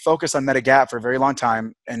 and they focus on Medigap for a very long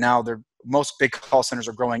time. And now most big call centers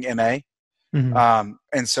are growing MA. Mm-hmm.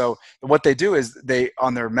 And so what they do is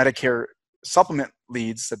on their Medicare supplement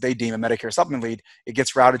leads that they deem a Medicare supplement lead, it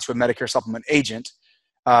gets routed to a Medicare supplement agent.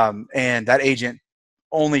 And that agent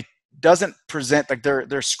only doesn't present, their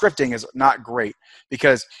scripting is not great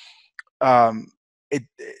because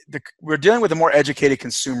we're dealing with a more educated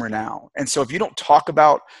consumer now. And so if you don't talk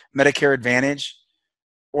about Medicare Advantage,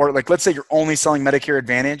 or let's say you're only selling Medicare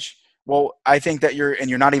Advantage, well, I think that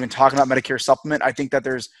you're not even talking about Medicare supplement. I think that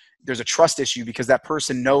there's a trust issue because that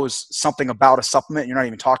person knows something about a supplement. You're not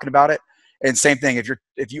even talking about it. And same thing,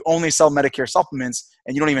 if you only sell Medicare supplements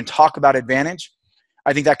and you don't even talk about Advantage,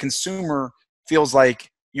 I think that consumer feels like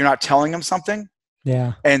you're not telling them something.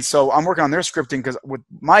 Yeah. And so I'm working on their scripting because with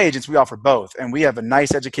my agents, we offer both. And we have a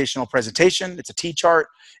nice educational presentation. It's a T-chart.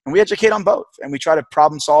 And we educate on both. And we try to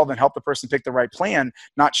problem solve and help the person pick the right plan,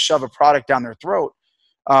 not shove a product down their throat.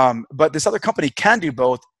 But this other company can do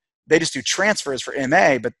both. They just do transfers for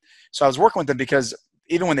MA. But so I was working with them because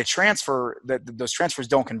even when they transfer, those transfers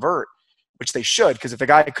don't convert, which they should. Because if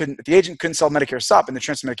the agent couldn't sell Medicare Supp and they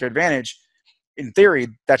transfer Medicare Advantage, in theory,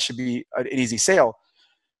 that should be an easy sale.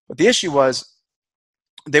 But the issue was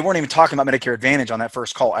they weren't even talking about Medicare Advantage on that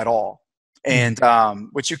first call at all. And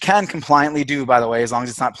which you can compliantly do, by the way, as long as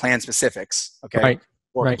it's not plan specifics. Okay. Right.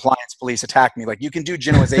 Or compliance police attack me. You can do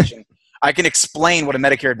generalization. I can explain what a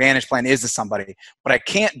Medicare Advantage plan is to somebody. What I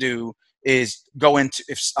can't do is go into,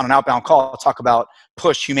 if on an outbound call, talk about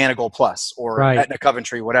push Humana Gold Plus or Aetna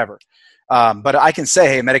Coventry, whatever. But I can say,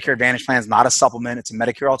 hey, Medicare Advantage plan is not a supplement. It's a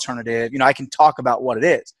Medicare alternative. I can talk about what it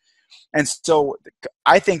is. And so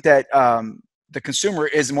I think that the consumer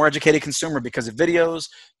is a more educated consumer because of videos,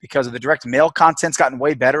 because of the direct mail content's gotten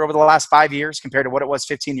way better over the last 5 years compared to what it was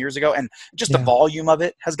 15 years ago. And just the volume of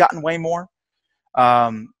it has gotten way more.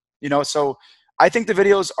 So I think the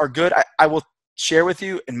videos are good. I will share with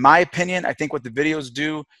you, in my opinion, I think what the videos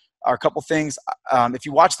do are a couple things. If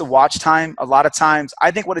you watch the watch time, a lot of times,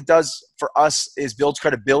 I think what it does for us is builds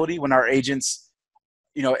credibility when our agents,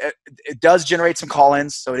 it does generate some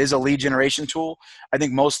call-ins. So it is a lead generation tool. I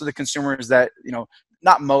think most of the consumers that,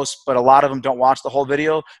 not most, but a lot of them don't watch the whole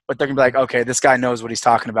video, but they're gonna be like, okay, this guy knows what he's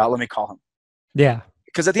talking about. Let me call him. Yeah.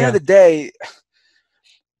 Because at the end of the day,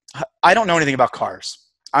 I don't know anything about cars.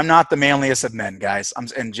 I'm not the manliest of men, guys.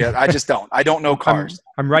 I just don't. I don't know cars.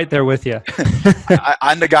 I'm right there with you.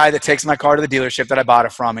 I'm the guy that takes my car to the dealership that I bought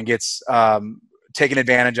it from and gets taken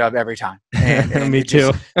advantage of every time. And Me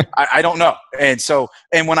too. I don't know. And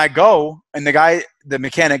when I go and the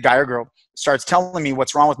mechanic guy or girl starts telling me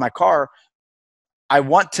what's wrong with my car, I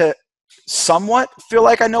want to somewhat feel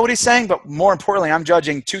like I know what he's saying, but more importantly, I'm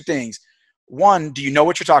judging two things. One, do you know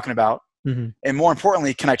what you're talking about? Mm-hmm. And more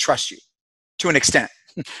importantly, can I trust you to an extent?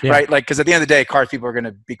 Yeah. Right? Like, because at the end of the day, car people are going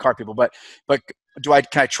to be car people, but can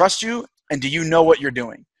I trust you? And do you know what you're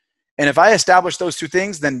doing? And if I establish those two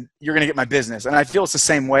things, then you're going to get my business. And I feel it's the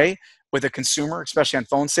same way with a consumer, especially on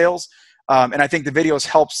phone sales. And I think the videos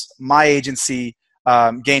helps my agency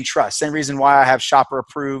gain trust. Same reason why I have Shopper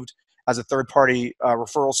approved as a third-party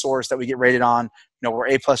referral source that we get rated on. We're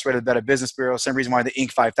A+ rated by the Business Bureau. Same reason why the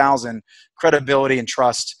Inc. 5000, credibility and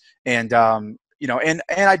trust. And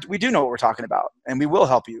we do know what we're talking about, and we will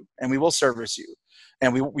help you, and we will service you,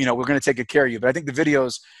 and we're going to take good care of you. But I think the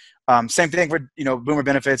videos, same thing for Boomer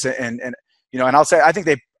Benefits, and I'll say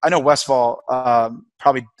I know Westfall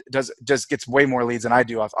probably just gets way more leads than I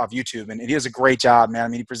do off YouTube, and he does a great job, man. I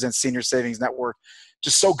mean, he presents Senior Savings Network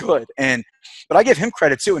just so good, but I give him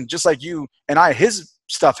credit too, and just like you and I, his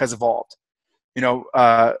stuff has evolved.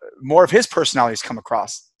 More of his personality has come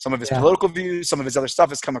across. Some of his political views, some of his other stuff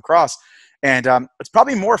has come across. And it's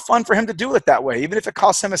probably more fun for him to do it that way, even if it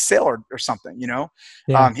costs him a sale or something,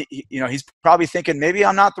 he's probably thinking, maybe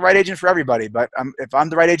I'm not the right agent for everybody, but if I'm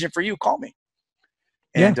the right agent for you, call me.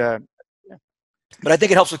 And, but I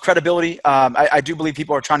think it helps with credibility. I do believe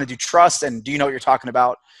people are trying to do trust and do you know what you're talking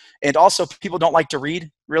about? And also people don't like to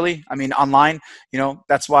read, really. I mean, online,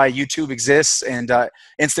 that's why YouTube exists, and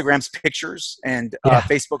Instagram's pictures, and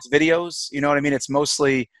Facebook's videos. You know what I mean? It's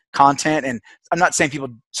mostly content. And I'm not saying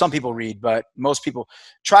some people read, but most people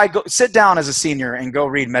sit down as a senior and go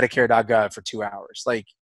read Medicare.gov for 2 hours. Like,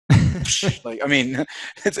 I mean,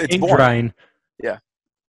 it's boring. Yeah.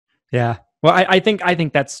 Yeah. Well, I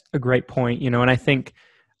think that's a great point, and I think,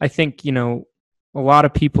 a lot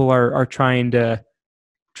of people are trying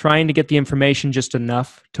to get the information just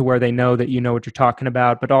enough to where they know that you know what you're talking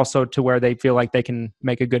about, but also to where they feel like they can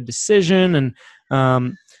make a good decision. And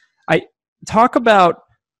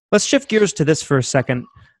let's shift gears to this for a second.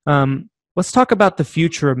 Let's talk about the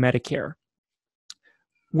future of Medicare.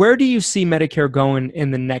 Where do you see Medicare going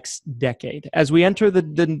in the next decade? As we enter the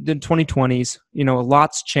 2020s, a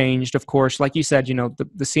lot's changed, of course. Like you said,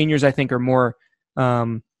 the seniors, I think, are more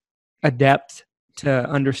adept to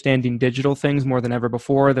understanding digital things more than ever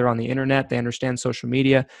before. They're on the internet. They understand social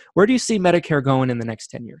media. Where do you see Medicare going in the next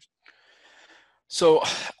 10 years? So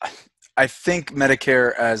I think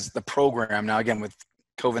Medicare as the program, now again, with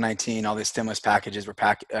COVID-19, all these stimulus packages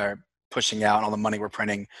we're pushing out and all the money we're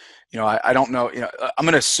printing, I don't know, I'm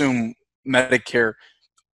going to assume Medicare.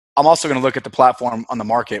 I'm also going to look at the platform on the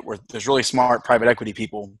market where there's really smart private equity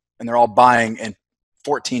people, and they're all buying in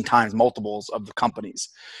 14 times multiples of the companies.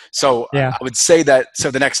 So I would say that,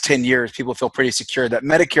 the next 10 years, people feel pretty secure that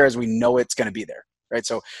Medicare as we know it's going to be there, right?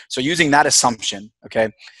 So using that assumption, okay,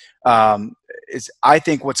 I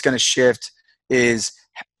think what's going to shift is,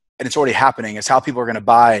 and it's already happening, is how people are going to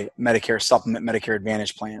buy Medicare supplement, Medicare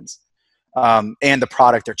Advantage plans, and the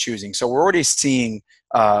product they're choosing. So we're already seeing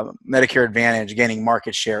Medicare Advantage gaining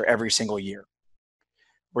market share every single year.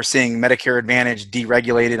 We're seeing Medicare Advantage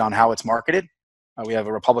deregulated on how it's marketed. We have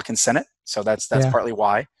a Republican Senate, so that's partly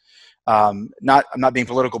why. I'm not being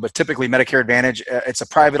political, but typically Medicare Advantage, it's a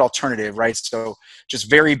private alternative, right? So just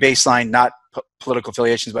very baseline, not political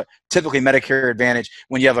affiliations, but typically Medicare Advantage,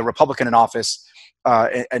 when you have a Republican in office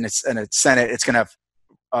and it's in a Senate, it's going to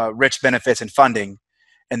have rich benefits and funding.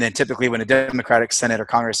 And then typically when a Democratic Senate or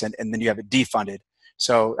Congress, and then you have it defunded.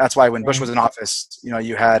 So that's why when Bush was in office,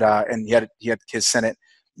 you had, and he had his Senate,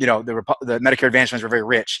 the Medicare Advantage plans were very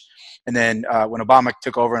rich. And then when Obama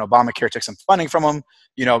took over and Obamacare took some funding from them,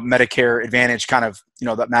 Medicare Advantage kind of,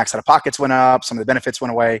 that max out of pockets went up, some of the benefits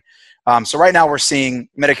went away. So right now we're seeing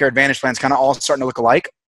Medicare Advantage plans kind of all starting to look alike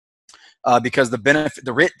because the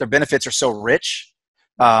benefits are so rich,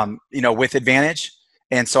 with Advantage.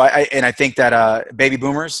 And so I think that baby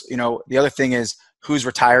boomers, the other thing is who's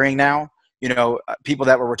retiring now. People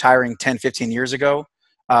that were retiring 10, 15 years ago,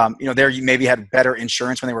 they maybe had better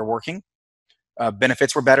insurance when they were working.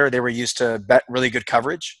 Benefits were better. They were used to really good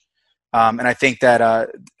coverage. And I think that a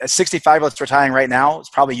 65 that's retiring right now is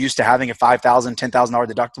probably used to having a $5,000, $10,000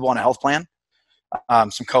 deductible on a health plan,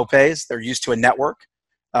 some co-pays. They're used to a network.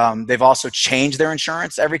 They've also changed their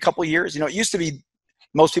insurance every couple of years. It used to be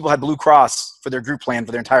most people had Blue Cross for their group plan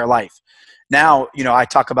for their entire life. Now, I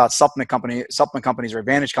talk about supplement companies or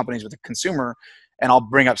Advantage companies with the consumer, and I'll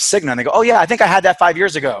bring up Cigna, and they go, "Oh yeah, I think I had that 5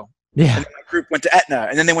 years ago." Yeah. And then my group went to Aetna,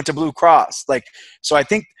 and then they went to Blue Cross. So I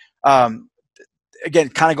think, again,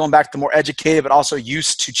 kind of going back to more educated, but also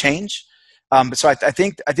used to change. So I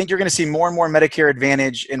think you're going to see more and more Medicare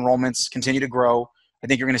Advantage enrollments continue to grow. I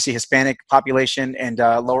think you're going to see Hispanic population and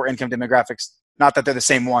lower income demographics. Not that they're the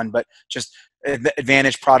same one, but just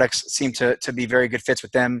Advantage products seem to be very good fits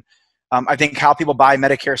with them. I think how people buy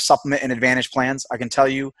Medicare supplement and Advantage plans, I can tell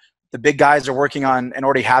you the big guys are working on and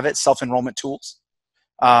already have it, self-enrollment tools.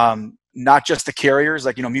 Not just the carriers,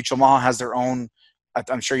 Mutual Mall has their own,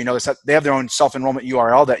 I'm sure you know this, they have their own self-enrollment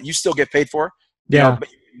URL that you still get paid for. But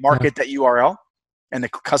you market that URL and the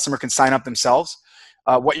customer can sign up themselves.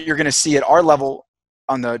 What you're going to see at our level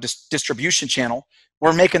on the distribution channel,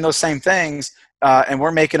 we're making those same things and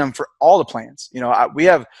we're making them for all the plans. We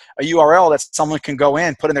have a URL that someone can go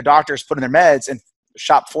in, put in their doctors, put in their meds, and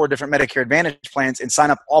shop 4 different Medicare Advantage plans and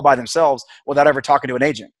sign up all by themselves without ever talking to an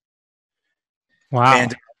agent. Wow.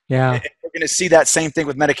 And we're going to see that same thing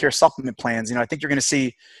with Medicare supplement plans. I think you're going to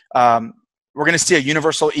see, we're going to see a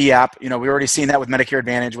universal e-app. We've already seen that with Medicare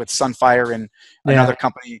Advantage with Sunfire and another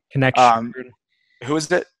company. Connexure. Who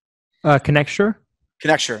is it? Connexure.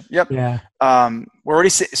 Connexure. Yep. Yeah. We're already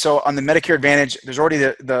so on the Medicare Advantage, there's already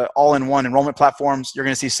the all-in-one enrollment platforms. You're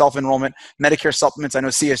going to see self-enrollment, Medicare supplements. I know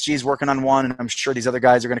CSG is working on one, and I'm sure these other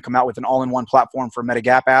guys are going to come out with an all-in-one platform for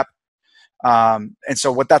Medigap app. And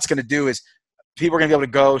so what that's going to do is people are going to be able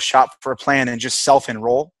to go shop for a plan and just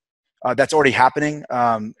self-enroll. That's already happening.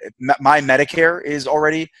 My Medicare is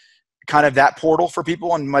already kind of that portal for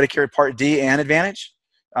people on Medicare Part D and Advantage.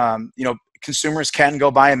 Consumers can go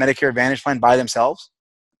buy a Medicare Advantage plan by themselves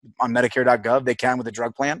on Medicare.gov. They can with a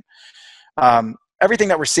drug plan. Everything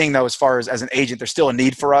that we're seeing, though, as far as an agent, there's still a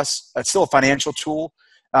need for us. It's still a financial tool.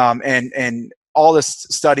 And all the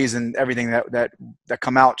studies and everything that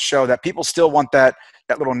come out show that people still want that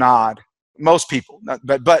little nod. Most people,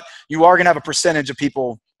 but you are going to have a percentage of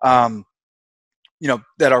people, that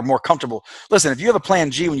are more comfortable. Listen, if you have a plan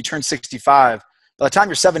G when you turn 65, by the time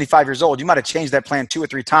you're 75 years old, you might have changed that plan 2 or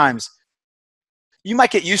 3 times. You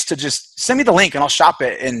might get used to just send me the link and I'll shop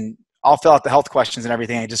it and I'll fill out the health questions and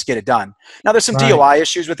everything and just get it done. Now there's some DOI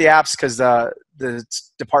issues with the apps because the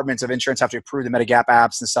departments of insurance have to approve the Medigap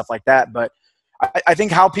apps and stuff like that. But I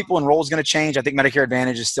think how people enroll is going to change. I think Medicare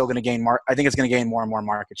Advantage is still going to gain I think it's going to gain more and more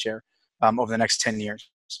market share over the next 10 years.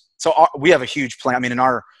 So we have a huge plan. I mean, in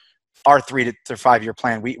our 3 to 5 year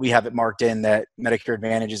plan, we have it marked in that Medicare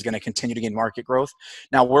Advantage is going to continue to gain market growth.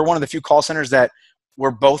 Now we're one of the few call centers that we're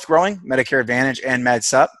both growing, Medicare Advantage and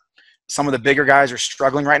MedSup. Some of the bigger guys are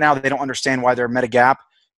struggling right now. They don't understand why their Medigap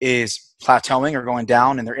is plateauing or going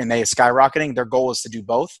down and their MA is skyrocketing. Their goal is to do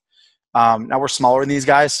both. Now we're smaller than these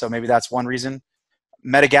guys, so maybe that's one reason.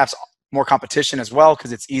 Medigap's more competition as well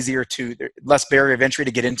because it's easier less barrier of entry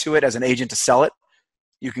to get into it as an agent to sell it.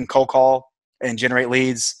 You can cold call and generate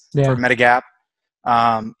leads for Medigap.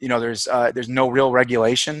 There's no real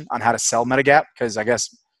regulation on how to sell Medigap because I guess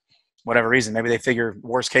whatever reason, maybe they figure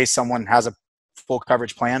worst case someone has a full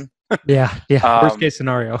coverage plan. Worst case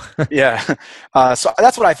scenario. So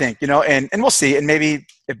that's what I think, and we'll see. And maybe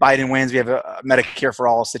if Biden wins, we have a Medicare for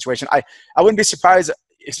all situation. I wouldn't be surprised,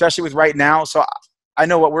 especially with right now. So I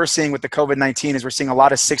know what we're seeing with the COVID-19 is we're seeing a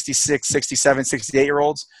lot of 66, 67,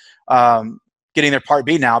 68-year-olds getting their Part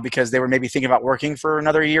B now because they were maybe thinking about working for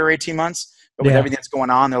another year or 18 months. But with everything that's going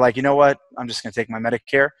on, they're like, you know what? I'm just going to take my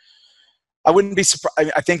Medicare. I wouldn't be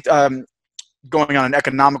surprised. I think going on an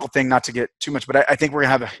economical thing, not to get too much, but I think we're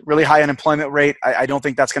going to have a really high unemployment rate. I don't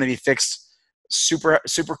think that's going to be fixed super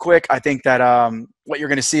quick. I think that what you're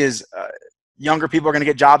going to see is younger people are going to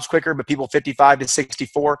get jobs quicker, but people 55 to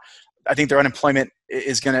 64, I think their unemployment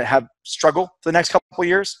is going to have struggle for the next couple of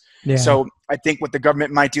years. So I think what the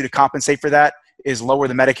government might do to compensate for that is lower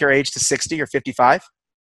the Medicare age to 60 or 55.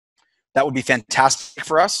 that would be fantastic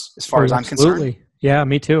for us as far Oh, as I'm concerned. absolutely. Yeah,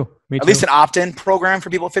 me too. Me At too. least an opt-in program for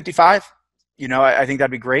people at 55. I think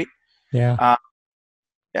that'd be great. Yeah.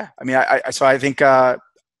 Yeah. I mean, I think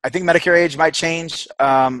Medicare age might change,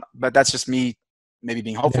 but that's just me maybe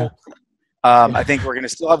being hopeful. Yeah. I think we're going to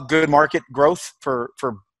still have good market growth for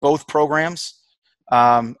both programs.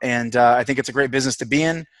 I think it's a great business to be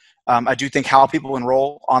in. I do think how people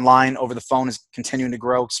enroll online over the phone is continuing to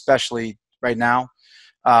grow, especially right now.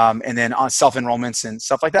 And then on self-enrollments and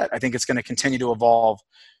stuff like that, I think it's going to continue to evolve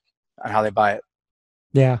on how they buy it.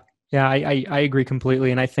 Yeah. Yeah. I agree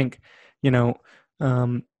completely. And I think,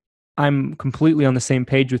 um, I'm completely on the same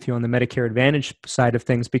page with you on the Medicare Advantage side of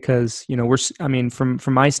things because, from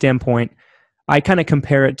my standpoint, I kind of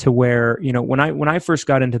compare it to where, when I first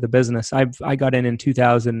got into the business, I got in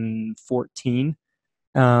 2014.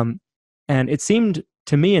 And it seemed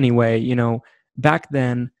to me anyway, back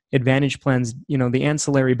then Advantage plans, the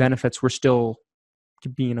ancillary benefits were still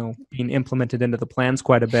being implemented into the plans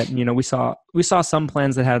quite a bit. And, we saw some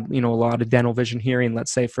plans that had, a lot of dental, vision, hearing,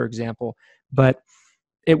 let's say, for example, but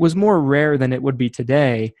it was more rare than it would be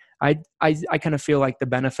today. I kind of feel like the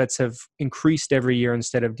benefits have increased every year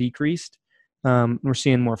instead of decreased. We're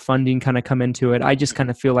seeing more funding kind of come into it. I just kind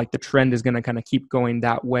of feel like the trend is going to kind of keep going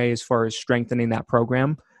that way as far as strengthening that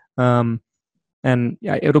program. And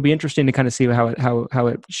yeah, it'll be interesting to kind of see how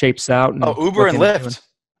it shapes out. And Uber and Lyft.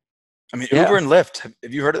 I mean, Uber and Lyft.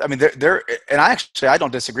 Have you heard of? I mean, they're and I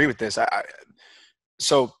don't disagree with this.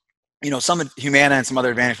 So some Humana and some other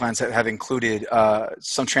Advantage plans have included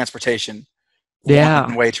some transportation,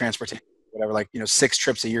 one-way transportation, whatever, like 6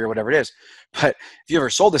 trips a year, or whatever it is. But if you ever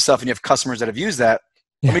sold this stuff and you have customers that have used that,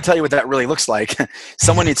 let me tell you what that really looks like.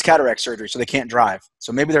 Someone needs cataract surgery, so they can't drive.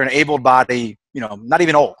 So maybe they're an able-body, not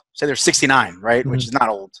even old. Say they're 69, right? Mm-hmm. Which is not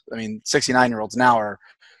old. I mean, 69-year-olds now are.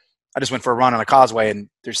 I just went for a run on a causeway, and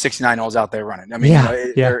there's 69-year-olds out there running. I mean,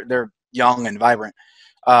 they're young and vibrant.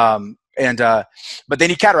 But they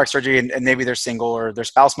need cataract surgery, and maybe they're single, or their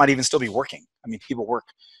spouse might even still be working. I mean, people work,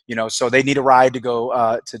 so they need a ride to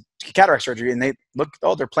go to cataract surgery, and they look,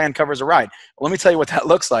 their plan covers a ride. Well, let me tell you what that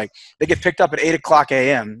looks like. They get picked up at 8:00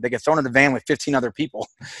 a.m. They get thrown in the van with 15 other people.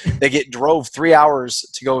 They get drove 3 hours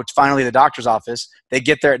to go to finally the doctor's office. They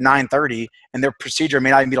get there at 9:30, and their procedure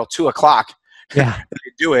may not even be till 2:00. Yeah.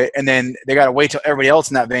 They do it, and then they got to wait till everybody else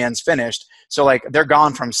in that van's finished. So like they're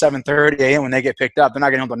gone from 7:30 a.m. when they get picked up. They're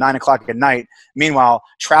not getting home till 9:00 at night. Meanwhile,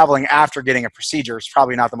 traveling after getting a procedure is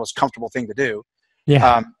probably not the most comfortable thing to do.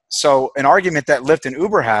 Yeah. So an argument that Lyft and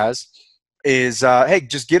Uber has is, hey,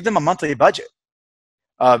 just give them a monthly budget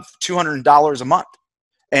of $200 a month,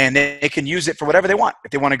 and they can use it for whatever they want.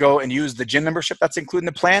 If they want to go and use the gym membership that's included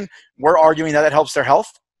in the plan, we're arguing that helps their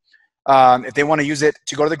health. If they want to use it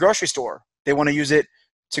to go to the grocery store, they want to use it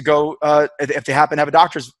to go, if they happen to have a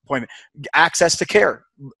doctor's appointment, access to care.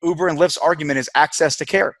 Uber and Lyft's argument is access to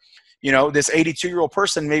care. This 82-year-old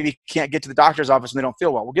person maybe can't get to the doctor's office and they don't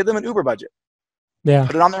feel well. We'll give them an Uber budget. Yeah.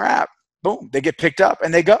 Put it on their app. Boom. They get picked up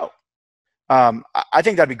and they go. I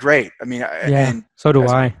think that'd be great. I mean, so do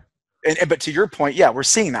I. But to your point, yeah, we're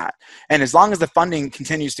seeing that. And as long as the funding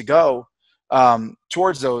continues to go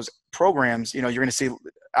towards those programs, you're going to see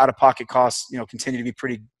out-of-pocket costs, continue to be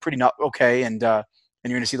pretty not okay, and you're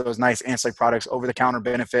going to see those nice ancillary products, over-the-counter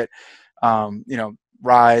benefit,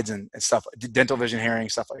 rides and stuff, dental, vision, hearing,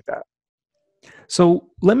 stuff like that. So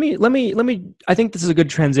let me. I think this is a good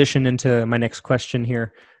transition into my next question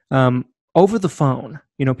here. Over the phone,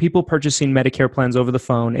 people purchasing Medicare plans over the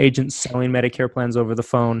phone, agents selling Medicare plans over the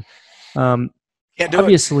phone. Can't do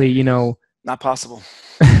obviously, it. Not possible.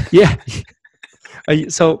 Yeah.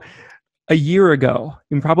 So a year ago,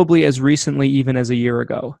 and probably as recently even as a year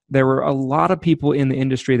ago, there were a lot of people in the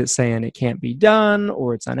industry that saying it can't be done,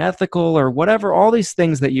 or it's unethical, or whatever. All these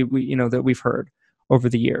things that that we've heard over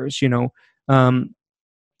the years.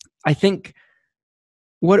 I think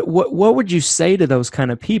what would you say to those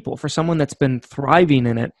kind of people, for someone that's been thriving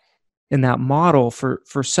in that model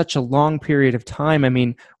for such a long period of time? I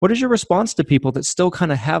mean, what is your response to people that still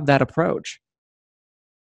kind of have that approach?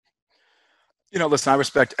 Listen, I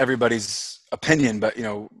respect everybody's opinion, but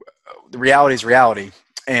the reality is reality.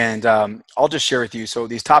 And I'll just share with you. So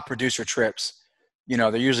these top producer trips,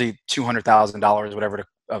 they're usually $200,000, whatever,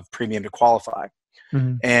 of premium to qualify.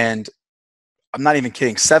 Mm-hmm. And I'm not even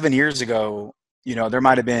kidding. 7 years ago, there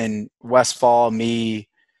might have been Westfall, me,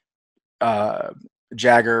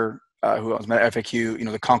 Jagger, who owns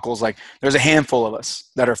FAQ, the Kunkles. Like, there's a handful of us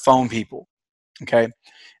that are phone people. Okay.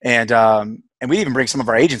 And we even bring some of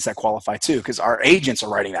our agents that qualify too, because our agents are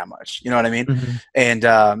writing that much. You know what I mean?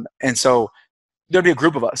 Mm-hmm. And so there'd be a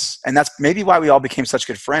group of us, and that's maybe why we all became such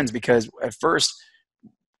good friends, because at first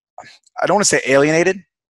I don't want to say alienated,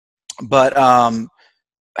 but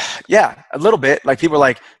yeah, a little bit. Like people are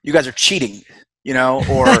like, you guys are cheating,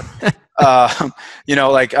 or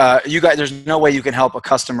you guys, there's no way you can help a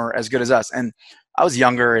customer as good as us. And I was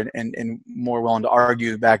younger and more willing to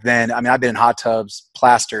argue back then. I mean, I've been in hot tubs,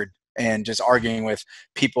 plastered, and just arguing with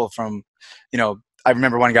people from, I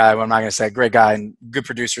remember one guy, I'm not going to say, great guy and good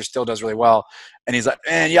producer, still does really well. And he's like,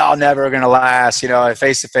 man, y'all never going to last,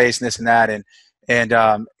 face to face and this and that. And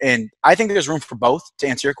I think there's room for both, to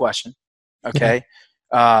answer your question. Okay.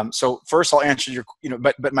 So first I'll answer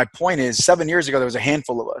but my point is 7 years ago, there was a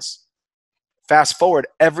handful of us. Fast forward,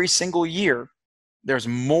 every single year, there's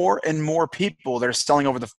more and more people that are selling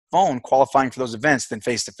over the phone, qualifying for those events than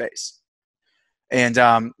face to face. And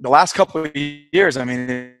the last couple of years, I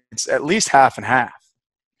mean, it's at least half and half,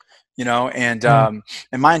 and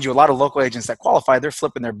mind you, a lot of local agents that qualify, they're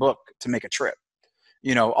flipping their book to make a trip.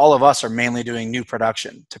 All of us are mainly doing new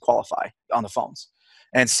production to qualify on the phones.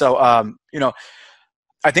 And so,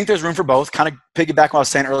 I think there's room for both. Kind of piggyback what I was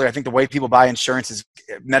saying earlier. I think the way people buy insurance is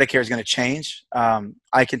Medicare is going to change.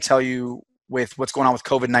 I can tell you with what's going on with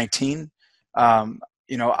COVID-19,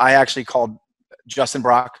 I actually called Justin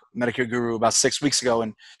Brock, Medicare guru, about 6 weeks ago.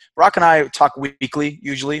 And Brock and I talk weekly,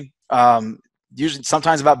 usually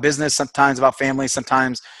sometimes about business, sometimes about family,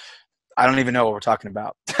 sometimes I don't even know what we're talking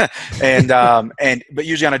about. But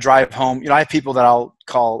usually on a drive home, I have people that I'll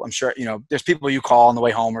call. I'm sure, there's people you call on the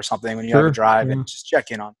way home or something when you have a drive and just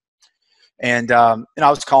check in on. And I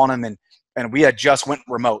was calling him and we had just went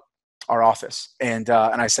remote, our office. And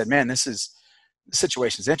I said, man, the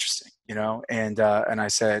situation's interesting, and I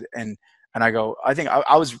said, and I go, I think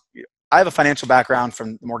I have a financial background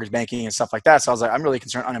from mortgage banking and stuff like that. So I was like, I'm really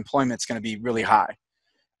concerned unemployment's going to be really high.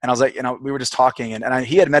 And I was like, we were just talking and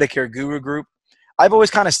he had a Medicare guru group. I've always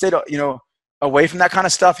kind of stayed, away from that kind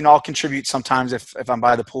of stuff. I'll contribute sometimes if I'm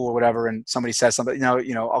by the pool or whatever, and somebody says something,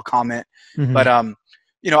 I'll comment. Mm-hmm. But, I'm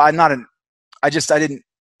not I didn't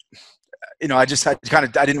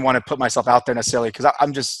want to put myself out there necessarily because I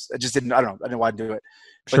didn't want to do it.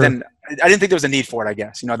 But then I didn't think there was a need for it, I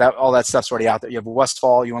guess. That all that stuff's already out there. You have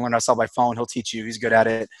Westfall, you want to learn how to sell by phone, he'll teach you. He's good at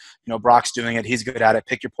it. Brock's doing it. He's good at it.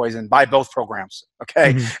 Pick your poison. Buy both programs,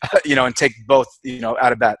 okay? Mm-hmm. And take both,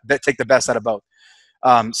 out of that. Take the best out of both.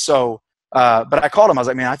 But I called him. I was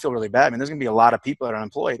like, man, I feel really bad. I mean, there's going to be a lot of people that are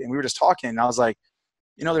unemployed. And we were just talking. And I was like,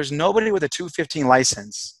 there's nobody with a 215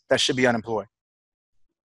 license that should be unemployed.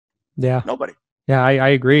 Yeah. Nobody. Yeah, I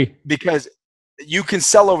agree. Because you can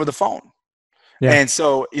sell over the phone. Yeah. And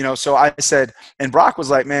so, so I said, and Brock was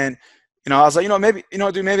like, man, I was like, maybe,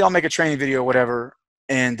 dude, maybe I'll make a training video or whatever.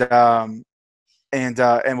 And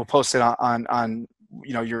we'll post it on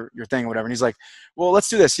your thing or whatever. And he's like, well, let's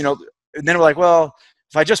do this, and then we're like, well,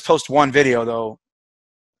 if I just post one video though,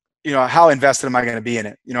 how invested am I going to be in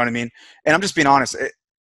it? You know what I mean? And I'm just being honest.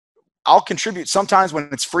 I'll contribute sometimes when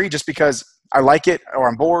it's free just because I like it or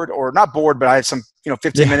I'm bored or not bored, but I have some,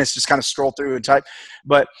 15 minutes, just kind of scroll through and type.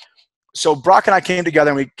 But so Brock and I came together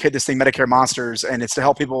and we did this thing, Medicare Monsters, and it's to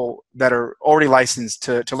help people that are already licensed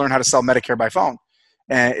to learn how to sell Medicare by phone.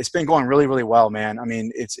 And it's been going really, really well, man. I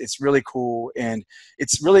mean, it's really cool. And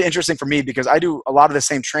it's really interesting for me because I do a lot of the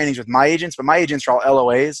same trainings with my agents, but my agents are all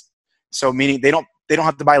LOAs. So meaning they don't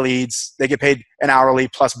have to buy leads. They get paid an hourly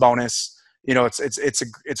plus bonus.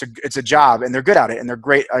 It's a job and they're good at it and they're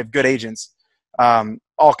great. I have good agents.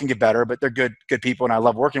 All can get better, but they're good people. And I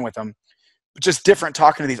love working with them. But just different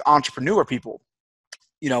talking to these entrepreneur people,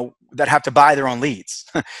 that have to buy their own leads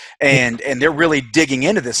and they're really digging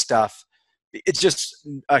into this stuff. It's just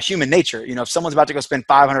human nature. If someone's about to go spend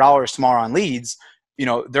 $500 tomorrow on leads,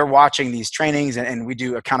 they're watching these trainings and we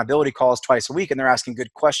do accountability calls twice a week and they're asking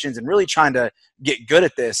good questions and really trying to get good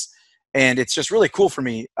at this. And it's just really cool for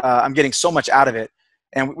me. I'm getting so much out of it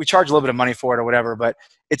and we charge a little bit of money for it or whatever, but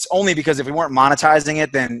it's only because if we weren't monetizing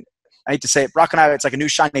it, then I hate to say it, Brock and I, it's like a new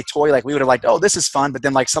shiny toy. Like we would have liked, oh, this is fun. But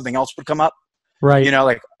then like something else would come up. Right.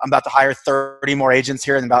 Like I'm about to hire 30 more agents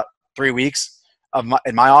here in about 3 weeks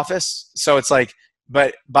in my office. So it's like,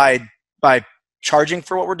 but by charging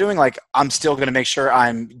for what we're doing, like I'm still going to make sure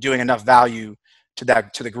I'm doing enough value to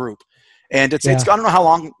the group. And it's I don't know how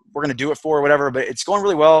long we're going to do it for or whatever, but it's going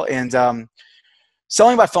really well. And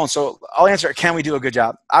selling by phone. So I'll answer, can we do a good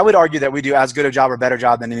job? I would argue that we do as good a job or better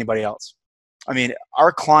job than anybody else. I mean,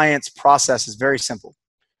 our client's process is very simple.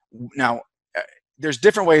 Now, there's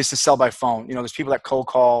different ways to sell by phone. There's people that cold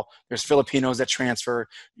call. There's Filipinos that transfer.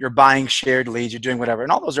 You're buying shared leads. You're doing whatever.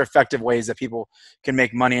 And all those are effective ways that people can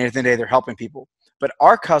make money. And at the end of the day, they're helping people. But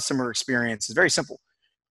our customer experience is very simple.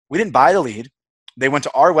 We didn't buy the lead. They went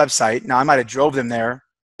to our website. Now, I might have drove them there,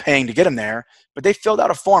 paying to get them there. But they filled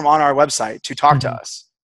out a form on our website to talk to us.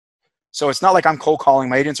 So it's not like I'm cold calling.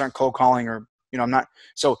 My agents aren't cold calling, or, I'm not.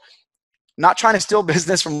 So not trying to steal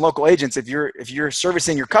business from local agents. If you're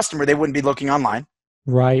servicing your customer, they wouldn't be looking online.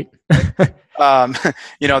 Right.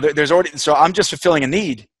 There's already, so I'm just fulfilling a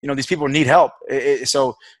need. These people need help.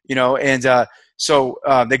 So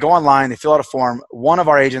they go online, they fill out a form. One of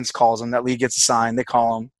our agents calls them. That lead gets assigned. They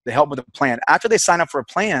call them. They help with a plan. After they sign up for a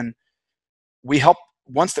plan, we help.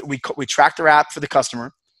 Once that we track their app for the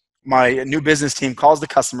customer. My new business team calls the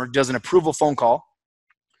customer, does an approval phone call,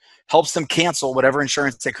 helps them cancel whatever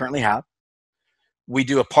insurance they currently have. We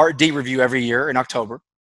do a Part D review every year in October.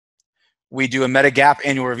 We do a Medigap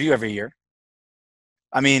annual review every year.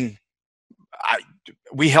 I mean,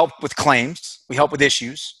 we help with claims. We help with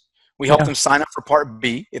issues. We help them sign up for Part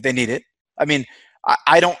B if they need it. I mean,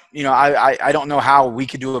 I don't know how we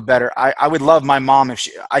could do a better. I would love my mom if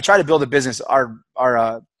I try to build a business.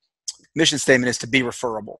 Our mission statement is to be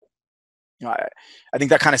referable. I think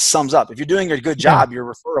that kind of sums up. If you're doing a good job, you're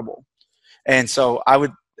referable. And so I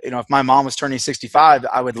would, if my mom was turning 65,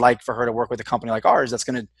 I would like for her to work with a company like ours that's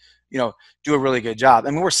going to, do a really good job.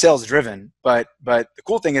 I mean, we're sales driven, but the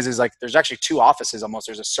cool thing is like there's actually two offices almost.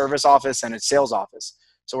 There's a service office and a sales office.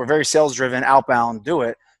 So we're very sales driven, outbound, do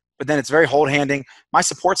it. But then it's very hold handing. My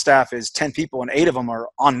support staff is 10 people and 8 of them are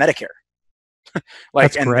on Medicare.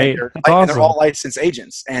 That's great. That's awesome. And they're all licensed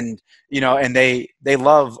agents, and they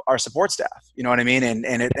love our support staff. You know what I mean?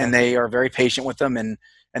 And they are very patient with them, and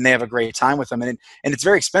they have a great time with them. And it's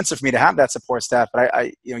very expensive for me to have that support staff, but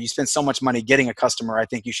I you spend so much money getting a customer. I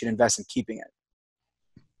think you should invest in keeping it.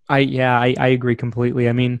 I agree completely.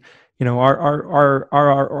 I mean,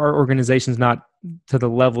 our organization's not to the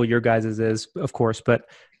level your guys' is, of course, but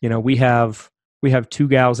we have 2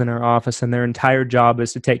 gals in our office, and their entire job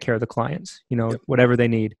is to take care of the clients, whatever they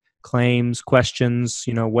need, claims, questions,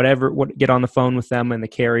 get on the phone with them and the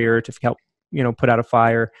carrier to help, put out a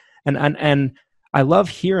fire. And I love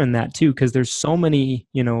hearing that too, because there's so many,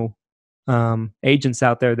 agents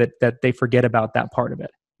out there that they forget about that part of it.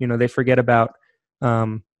 They forget about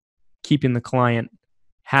keeping the client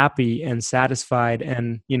happy and satisfied,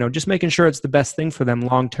 and, just making sure it's the best thing for them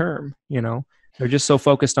long term. They're just so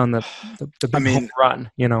focused on the big home run,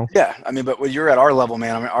 Yeah. I mean, but when you're at our level,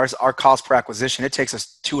 man, I mean, our cost per acquisition, it takes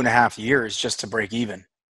us 2.5 years just to break even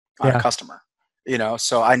on a customer,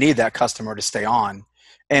 so I need that customer to stay on.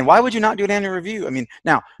 And why would you not do an annual review? I mean,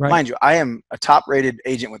 now, mind you, I am a top rated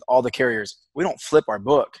agent with all the carriers. We don't flip our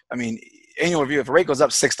book. I mean, annual review, if a rate goes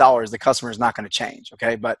up $6, the customer is not going to change.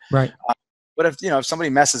 Okay. But if somebody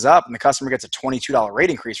messes up and the customer gets a $22 rate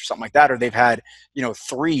increase or something like that, or they've had,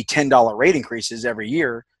 3 $10 rate increases every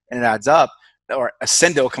year and it adds up, or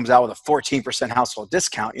Ascendo comes out with a 14% household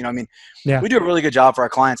discount, we do a really good job for our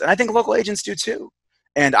clients. And I think local agents do too.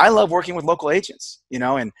 And I love working with local agents,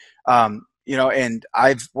 and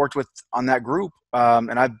I've worked with on that group,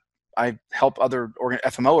 and I help other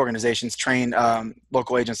FMO organizations train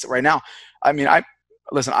local agents right now. I mean,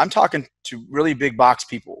 I'm talking to really big box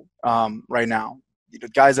people right now,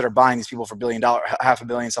 guys that are buying these people for $1 billion, $500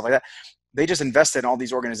 million, stuff like that. They just invested in all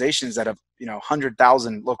these organizations that have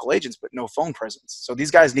 100,000 local agents but no phone presence. So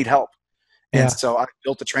these guys need help, and so I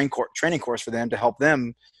built a training course for them to help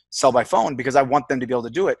them sell by phone, because I want them to be able to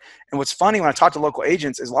do it. And what's funny when I talk to local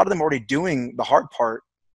agents is a lot of them are already doing the hard part.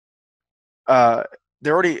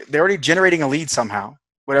 They're already generating a lead somehow,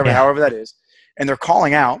 however that is, and they're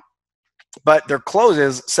calling out, but their close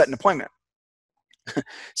is set an appointment.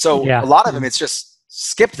 So a lot of them, it's just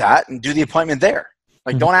skip that and do the appointment there.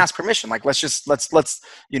 Like, don't ask permission. Like, let's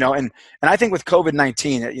and I think with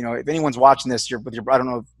COVID-19, if anyone's watching this, I don't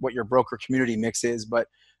know what your broker community mix is, but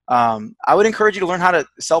I would encourage you to learn how to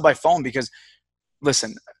sell by phone, because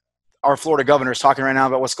listen, our Florida governor is talking right now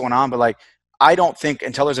about what's going on, but like, I don't think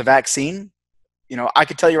until there's a vaccine, I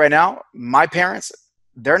could tell you right now, my parents,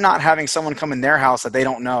 they're not having someone come in their house that they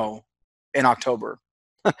don't know in October,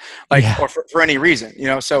 or for any reason,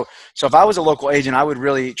 so if I was a local agent, I would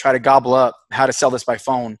really try to gobble up how to sell this by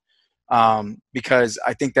phone. Because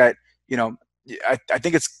I think that, I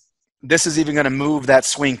think this is even going to move that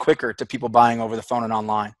swing quicker to people buying over the phone and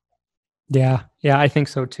online. Yeah, I think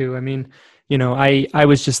so too. I mean, I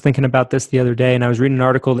was just thinking about this the other day, and I was reading an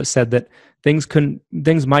article that said that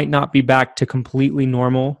things might not be back to completely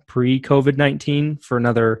normal pre-COVID-19 for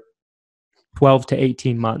another 12 to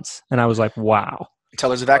 18 months. And I was like, wow. Until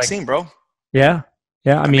there's a vaccine, bro. Yeah.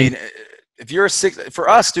 I mean, if you're for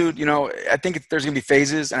us, dude, I think there's going to be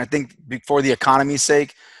phases, and I think for the economy's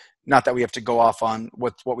sake, not that we have to go off on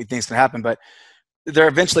what we think is going to happen, but they're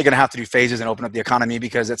eventually going to have to do phases and open up the economy,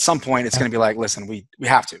 because at some point it's going to be like, listen, we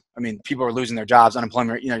have to. I mean, people are losing their jobs,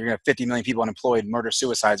 unemployment, you're going to have 50 million people unemployed, murder,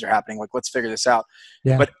 suicides are happening. Like, let's figure this out.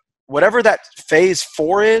 Yeah. But whatever that phase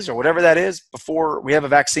 4 is, or whatever that is before we have a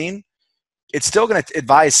vaccine, it's still going to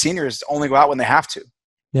advise seniors to only go out when they have to.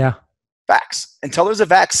 Yeah. Facts. Until there's a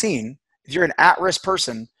vaccine, if you're an at-risk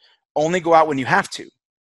person, only go out when you have to.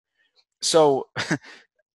 So,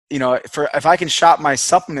 if I can shop my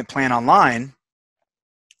supplement plan online,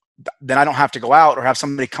 then I don't have to go out or have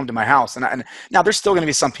somebody come to my house. And now there's still going to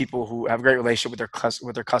be some people who have a great relationship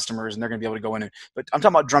with their customers, and they're going to be able to go in. But I'm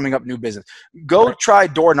talking about drumming up new business. Go try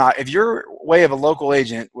door knock. If your way of a local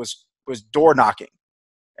agent was door knocking,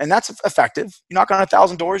 and that's effective. You knock on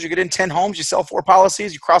 1,000 doors, you get in 10 homes, you sell 4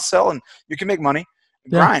 policies, you cross sell, and you can make money.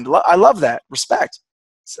 Grind. I love that. Respect.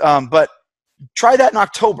 But try that in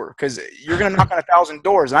October, because you're going to knock on 1,000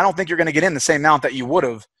 doors, and I don't think you're going to get in the same amount that you would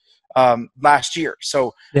have last year.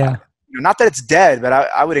 So not that it's dead, but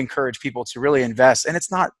I would encourage people to really invest. And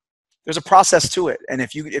there's a process to it. And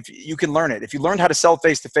if you can learn it, if you learned how to sell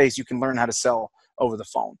face to face, you can learn how to sell over the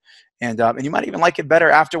phone. And you might even like it better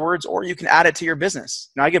afterwards, or you can add it to your business.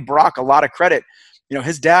 Now, I give Brock a lot of credit.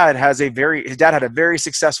 His dad had a very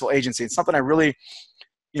successful agency. It's something I really,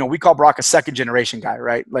 we call Brock a second generation guy,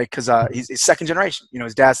 right? Like, cause he's second generation,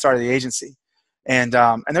 his dad started the agency, and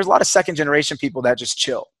there's a lot of second generation people that just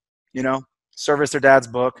chill, service their dad's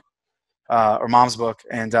book, or mom's book,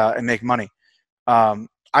 and make money.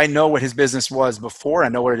 I know what his business was before. I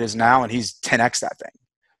know what it is now, and he's 10X that thing.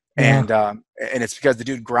 Yeah. And it's because the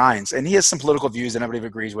dude grinds, and he has some political views that nobody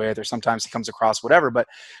agrees with, or sometimes he comes across whatever, but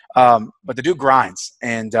the dude grinds,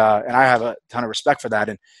 and I have a ton of respect for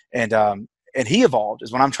that. And he evolved,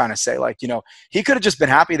 is what I'm trying to say. Like, he could have just been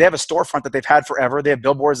happy. They have a storefront that they've had forever. They have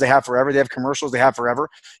billboards they have forever. They have commercials they have forever.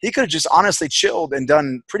 He could have just honestly chilled and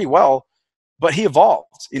done pretty well, but he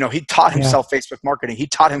evolved. He taught himself Facebook marketing. He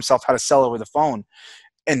taught himself how to sell over the phone.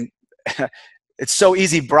 And it's so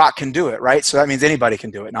easy Brock can do it, right? So that means anybody can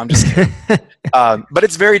do it. No, I'm just kidding. But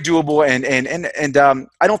it's very doable. And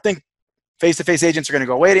I don't think face-to-face agents are going to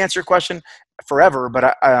go away, to answer your question, forever.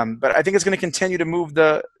 But I think it's going to continue to move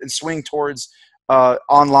and swing towards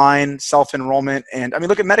online self-enrollment. And I mean,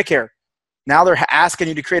 look at Medicare. Now they're asking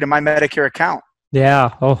you to create a My Medicare account.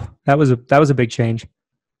 Yeah. Oh, that was a big change.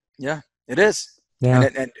 Yeah, it is. Yeah.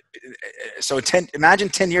 And so imagine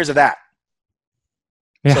 10 years of that.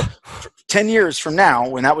 Yeah. So 10 years from now,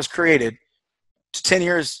 when that was created, to 10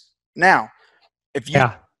 years now, if you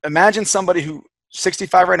imagine somebody who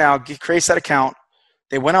 65 right now creates that account,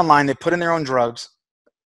 they went online, they put in their own drugs,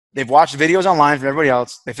 they've watched videos online from everybody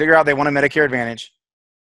else, they figure out they want a Medicare Advantage,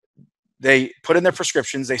 they put in their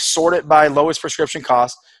prescriptions, they sort it by lowest prescription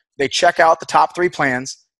cost, they check out the top 3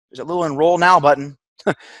 plans, there's a little enroll now button,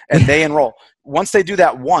 and they enroll. Once they do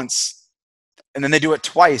that once, and then they do it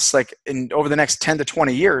twice, like over the next 10 to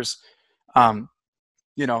 20 years, I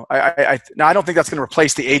don't think that's going to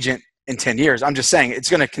replace the agent in 10 years. I'm just saying it's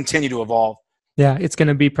going to continue to evolve. Yeah, it's going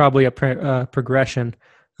to be probably a progression.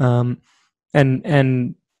 And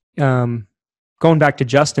going back to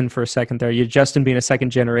Justin for a second there, Justin being a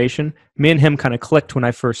second generation, me and him kind of clicked when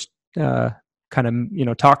I first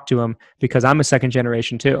talked to him, because I'm a second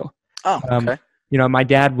generation too. Oh, okay. My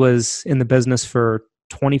dad was in the business for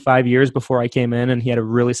 25 years before I came in, and he had a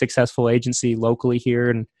really successful agency locally here.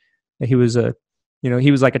 And he was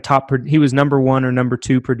he was number 1 or number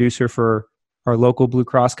 2 producer for our local Blue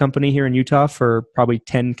Cross company here in Utah for probably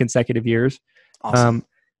 10 consecutive years. Awesome.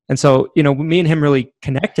 And so, me and him really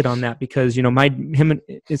connected on that, because,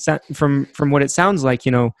 it's not, from what it sounds like,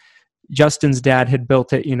 Justin's dad had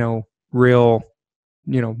built it, real,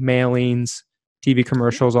 mailings, TV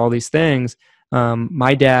commercials, all these things.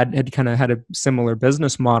 My dad had kind of had a similar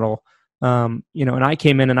business model, and I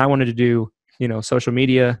came in and I wanted to do, social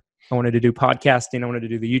media. I wanted to do podcasting. I wanted to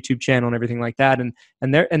do the YouTube channel and everything like that.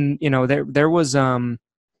 There was some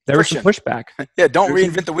pushback. Yeah. Don't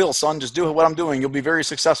reinvent the wheel, son. Just do what I'm doing. You'll be very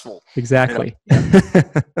successful. Exactly.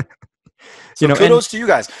 So kudos to you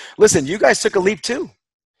guys. Listen, you guys took a leap too.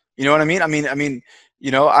 You know what I mean?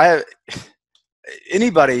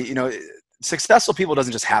 Anybody, successful people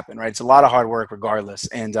doesn't just happen, right? It's a lot of hard work regardless.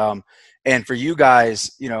 And for you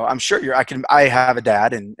guys, I'm sure I have a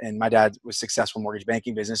dad, and my dad was successful in mortgage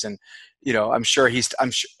banking business. And, I'm sure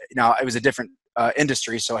now it was a different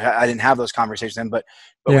industry, so I didn't have those conversations then, but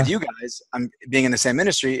with you guys, I'm being in the same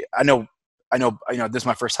industry. I know, this is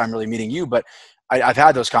my first time really meeting you, but I've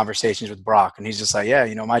had those conversations with Brock, and he's just like, yeah,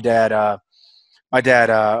 my dad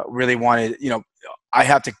really wanted, I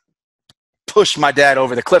have to push my dad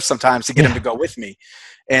over the cliff sometimes to get him to go with me.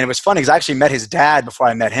 And it was funny because I actually met his dad before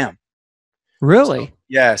I met him. Really? So,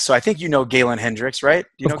 yeah. So I think Galen Hendricks, right?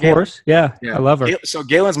 Of course. Yeah. I love her. So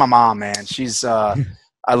Galen's my mom, man. She's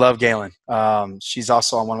I love Galen. She's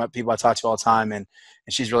also one of my people I talk to all the time, and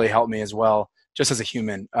she's really helped me as well, just as a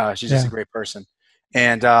human. She's just a Yeah. great person.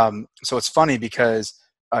 And so it's funny because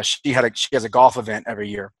she has a golf event every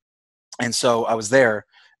year, and so I was there,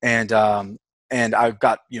 and I've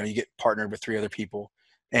got, you get partnered with 3 other people,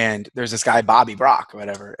 and there's this guy Bobby Brock or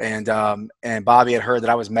whatever, and Bobby had heard that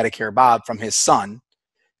I was Medicare Bob from his son,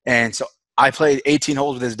 and so I played 18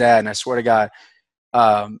 holes with his dad, and I swear to God,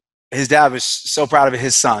 um, his dad was so proud of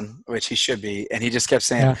his son, which he should be, and he just kept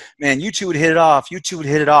saying, Yeah. "Man, you two would hit it off. You two would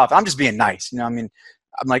hit it off." I'm just being nice, I mean,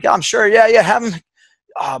 I'm like, "I'm sure, yeah, have him."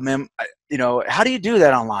 Oh man, how do you do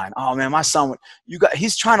that online? Oh man, my son,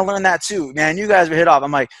 he's trying to learn that too, man. You guys would hit off.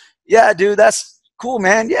 I'm like, yeah, dude, that's cool,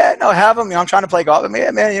 man. Yeah, no, have him. I'm trying to play golf. I mean,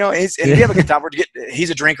 yeah, man, and we have a good time. He's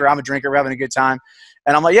a drinker. I'm a drinker. We're having a good time.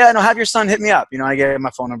 And I'm like, yeah, no, have your son hit me up. I gave him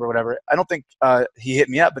my phone number or whatever. I don't think he hit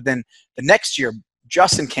me up. But then the next year,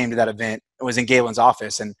 Justin came to that event. It was in Galen's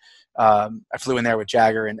office. And I flew in there with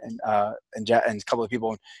Jagger and a couple of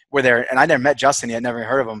people were there. And I never met Justin yet, never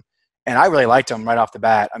heard of him. And I really liked him right off the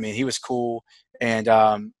bat. I mean, he was cool. And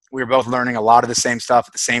we were both learning a lot of the same stuff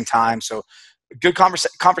at the same time. So good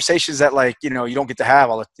conversations that, like, you don't get to have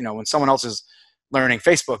all the, when someone else is learning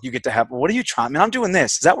Facebook, you get to have, well, what are you trying? I mean, I'm doing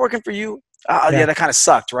this. Is that working for you? Yeah, that kind of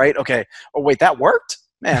sucked, right? Okay. Oh, wait, that worked?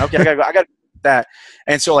 Man, okay, I got that.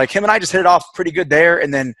 And so, like, him and I just hit it off pretty good there.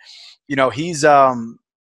 And then, he's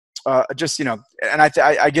just, and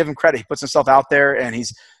I give him credit. He puts himself out there, and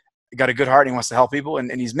he's got a good heart, and he wants to help people, and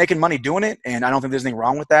he's making money doing it. And I don't think there's anything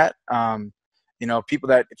wrong with that. People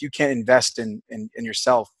that, if you can't invest in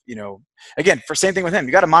yourself, again, for same thing with him,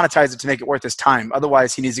 you got to monetize it to make it worth his time.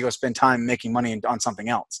 Otherwise, he needs to go spend time making money on something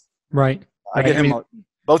else. Right. I give him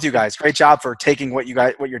both you guys, great job for taking what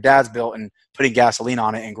your dad's built and putting gasoline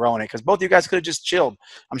on it and growing it. Because both you guys could have just chilled.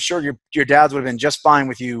 I'm sure your dads would have been just fine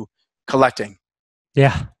with you collecting.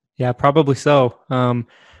 Yeah. Yeah, probably so.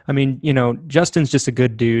 I mean, Justin's just a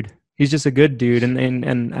good dude. He's just a good dude.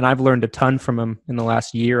 And I've learned a ton from him in the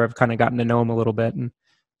last year. I've kind of gotten to know him a little bit. And,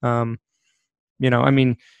 I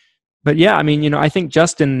mean, but yeah, I mean, I think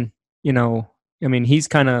Justin, he's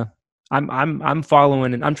kind of, I'm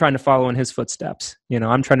following, and I'm trying to follow in his footsteps.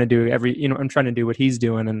 I'm trying to do I'm trying to do what he's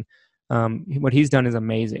doing, and what he's done is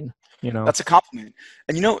amazing. That's a compliment.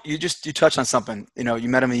 And you touched on something. You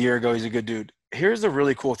met him a year ago. He's a good dude. Here's the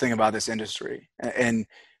really cool thing about this industry, and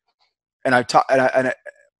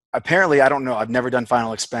apparently, I don't know, I've never done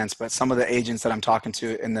final expense, but some of the agents that I'm talking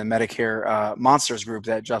to in the Medicare Monsters group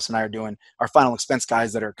that Justin and I are doing are final expense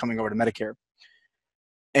guys that are coming over to Medicare.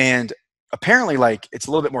 And apparently, like, it's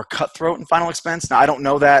a little bit more cutthroat in final expense. Now, I don't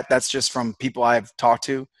know that. That's just from people I've talked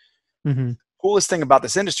to. Mm-hmm. Coolest thing about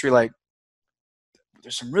this industry, like,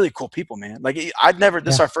 there's some really cool people, man. Like, this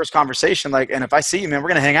is our first conversation. Like, and if I see you, man, we're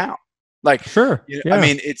going to hang out. Like, sure. Yeah. I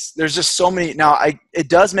mean, there's just so many. Now, it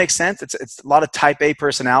does make sense. It's a lot of type A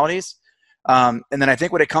personalities. And then I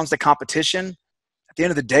think when it comes to competition, at the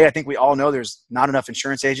end of the day, I think we all know there's not enough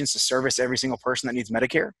insurance agents to service every single person that needs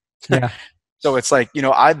Medicare. Yeah. So it's like,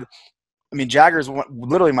 Jagger is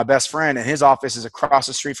literally my best friend, and his office is across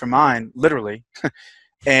the street from mine, literally.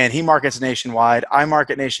 And he markets nationwide. I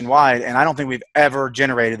market nationwide, and I don't think we've ever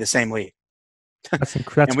generated the same lead. That's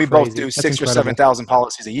and we both do 6,000 or 7,000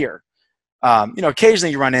 policies a year.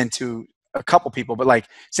 Occasionally you run into a couple people, but like,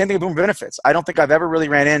 same thing with Boomer Benefits. I don't think I've ever really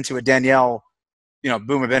ran into a Danielle,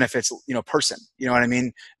 Boomer Benefits, person. You know what I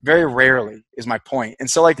mean? Very rarely is my point. And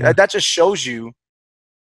so, like, that just shows you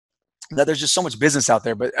that there's just so much business out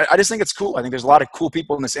there. But I just think it's cool. I think there's a lot of cool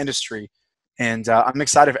people in this industry, and I'm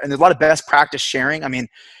excited. And there's a lot of best practice sharing. I mean,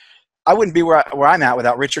 I wouldn't be where I'm at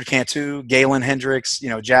without Richard Cantu, Galen Hendricks,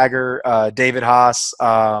 Jagger, David Haas,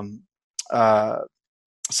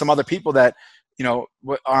 some other people that, are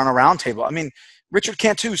on a round table. I mean, Richard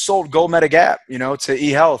Cantu sold Gold Meta Gap, to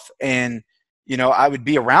eHealth, and, I would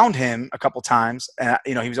be around him a couple times, and,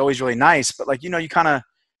 he was always really nice, but, like, you kind of,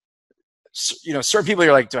 certain people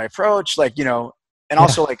you're like, do I approach? Like, and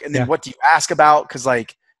also, like, and then what do you ask about? Cause,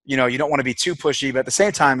 like, you don't want to be too pushy, but at the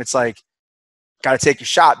same time, it's like, got to take your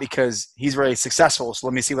shot because he's very successful. So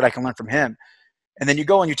let me see what I can learn from him. And then you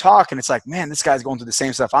go and you talk, and it's like, man, this guy's going through the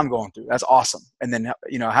same stuff I'm going through. That's awesome. And then,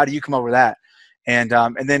 how do you come over that? And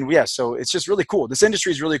then, so it's just really cool. This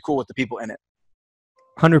industry is really cool with the people in it.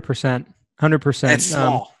 100%. 100%. It's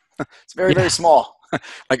small. It's very, very small.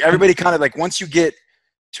 Like, everybody kind of, like, once you get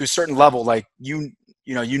to a certain level, like,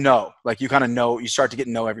 like, you kind of know, you start to get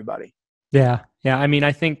to know everybody. Yeah. Yeah. I mean,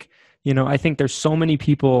 I think there's so many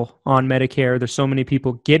people on Medicare. There's so many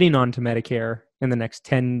people getting onto Medicare in the next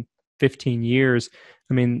 10, 15 years.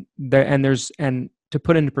 I mean, and to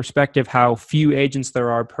put into perspective how few agents there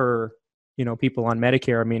are per people on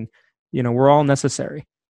Medicare. I mean, we're all necessary.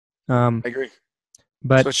 I agree.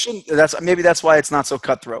 But so it shouldn't, that's why it's not so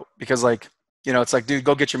cutthroat, because like, it's like, dude,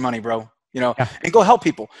 go get your money, bro, yeah, and go help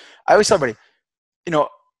people. I always tell everybody,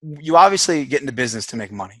 you obviously get into business to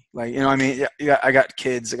make money. Like, I mean, yeah, I got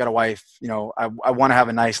kids, I got a wife, I want to have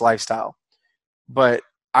a nice lifestyle. But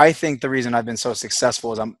I think the reason I've been so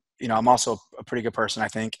successful is I'm also a pretty good person, I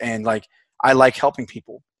think. And like, I like helping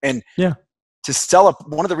people. And yeah, to sell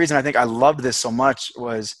one of the reasons I think I loved this so much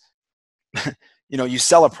was, you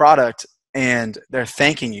sell a product and they're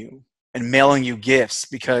thanking you and mailing you gifts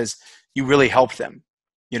because you really helped them,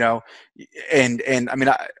 and I mean,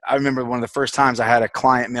 I remember one of the first times I had a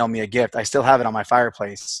client mail me a gift. I still have it on my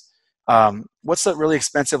fireplace. What's the really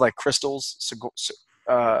expensive, like crystals?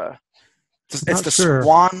 It's the sure.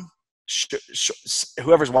 swan.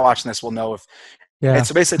 Whoever's watching this will know if. Yeah. And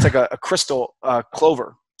so basically, it's like a crystal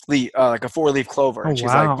clover, like a 4-leaf clover. Oh, and she's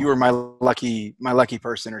wow. like, "You were my lucky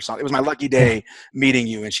person," or something. It was my lucky day meeting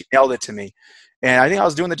you, and she mailed it to me. And I think I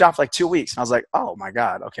was doing the job for like 2 weeks, and I was like, "Oh my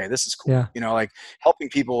god, okay, this is cool." Yeah. Like helping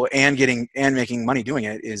people and making money doing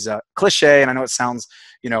it is cliche, and I know it sounds,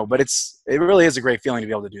 but it really is a great feeling to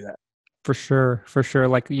be able to do that. For sure.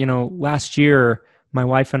 Like, last year, my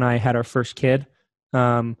wife and I had our first kid.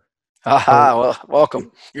 Well,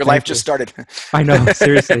 welcome. Your life just started. I know,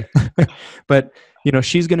 seriously. But,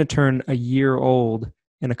 she's going to turn a year old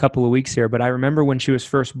in a couple of weeks here. But I remember when she was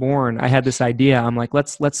first born, I had this idea. I'm like,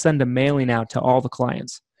 let's send a mailing out to all the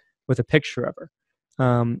clients with a picture of her.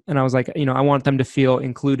 And I was like, I want them to feel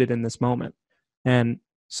included in this moment. And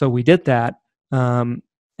so we did that.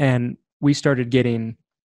 And we started getting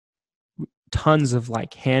tons of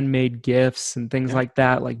like handmade gifts and things like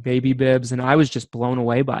that, like baby bibs. And I was just blown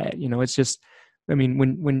away by it. It's just, I mean,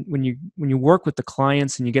 when you work with the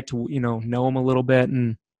clients and you get to, know them a little bit,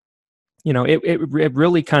 and, it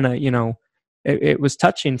really kind of, it was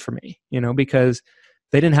touching for me, because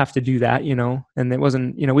they didn't have to do that, and it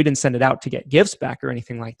wasn't, we didn't send it out to get gifts back or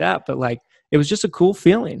anything like that, but like, it was just a cool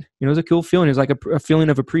feeling. It was a cool feeling. It was like a feeling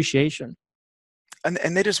of appreciation.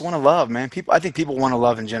 And they just want to love, man. I think people want to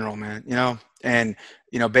love in general, man. And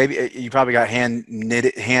baby, you probably got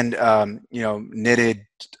knitted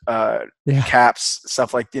caps,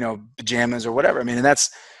 stuff like pajamas or whatever. I mean, and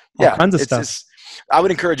that's all kinds of stuff. I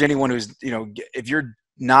would encourage anyone who's if you're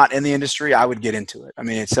not in the industry, I would get into it. I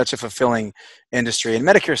mean, it's such a fulfilling industry, and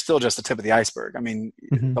Medicare is still just the tip of the iceberg. I mean,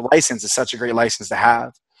 the license is such a great license to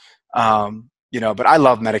have. But I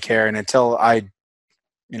love Medicare, and until I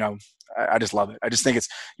just love it. I just think it's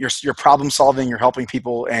you're problem solving, you're helping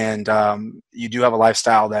people, and you do have a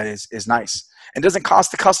lifestyle that is nice and doesn't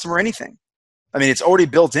cost the customer anything. I mean, it's already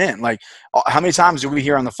built in. Like, how many times do we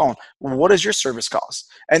hear on the phone, what does your service cost?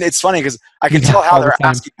 And it's funny because I can tell how they're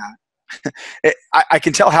asking that. I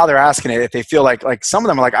can tell how they're asking it if they feel like some of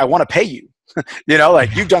them are like, I want to pay you.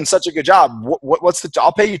 Like you've done such a good job. What's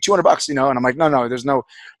I'll pay you $200, and I'm like, no, there's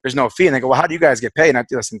no fee. And they go, well, how do you guys get paid? And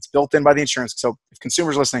listen, it's built in by the insurance. So if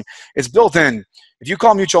consumers listening, it's built in. If you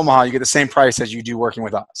call Mutual Omaha, you get the same price as you do working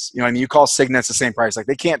with us. I mean, you call Cigna, it's the same price. Like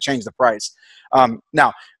they can't change the price.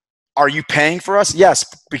 Now, are you paying for us? Yes,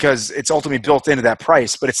 because it's ultimately built into that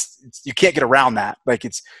price, but you can't get around that. Like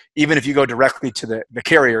even if you go directly to the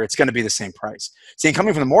carrier, it's going to be the same price. See,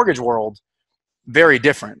 coming from the mortgage world, very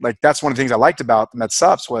different. Like that's one of the things I liked about the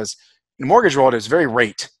MedSups was in the mortgage world, it's very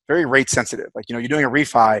rate sensitive. Like, you're doing a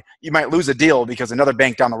refi, you might lose a deal because another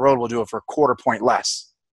bank down the road will do it for a quarter point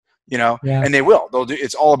less, and they will.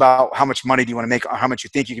 It's all about how much money do you want to make, or how much you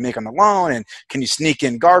think you can make on the loan, and can you sneak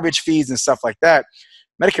in garbage fees and stuff like that.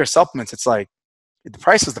 Medicare supplements, it's like the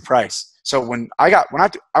price is the price. So when I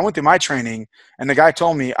went through my training and the guy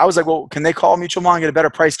told me, I was like, well, can they call Mutual Omaha and get a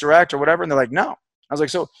better price direct or whatever? And they're like, no. I was like,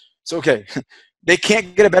 so okay. They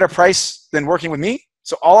can't get a better price than working with me.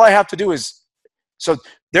 So all I have to do is, so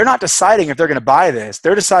they're not deciding if they're going to buy this.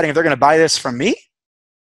 They're deciding if they're going to buy this from me.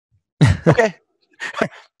 Okay.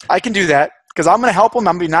 I can do that because I'm going to help them.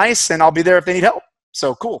 I'm going to be nice and I'll be there if they need help.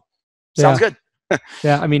 So cool. Sounds good.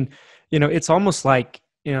 Yeah. I mean, it's almost like,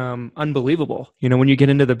 unbelievable, when you get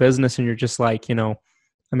into the business and you're just like, I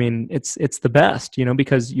mean, it's the best,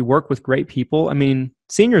 because you work with great people. I mean,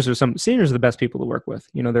 seniors are the best people to work with.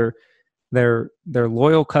 They're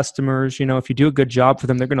loyal customers. If you do a good job for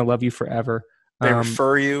them, they're going to love you forever. They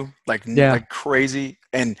refer you like crazy.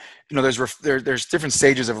 And, there's different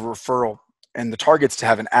stages of a referral, and the target's to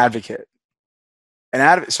have an advocate.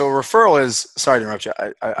 So a referral is, sorry to interrupt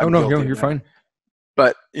you. You're fine.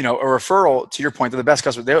 But, a referral, to your point, they're the best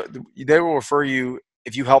customer. They will refer you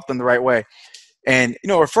if you help them the right way. And, a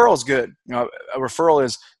referral is good. A referral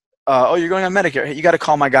is oh, you're going on Medicare. Hey, you got to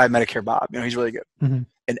call my guy, Medicare Bob. He's really good. Mm-hmm.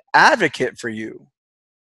 An advocate for you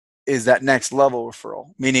is that next level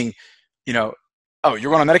referral, meaning, oh,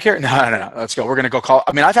 you're going on Medicare? No. Let's go. We're going to go call.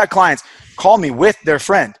 I mean, I've had clients call me with their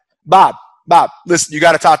friend. Bob, listen, you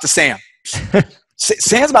got to talk to Sam.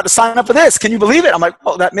 Sam's about to sign up for this. Can you believe it? I'm like,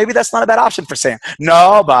 oh, maybe that's not a bad option for Sam.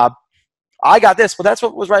 No, Bob, I got this. Well, that's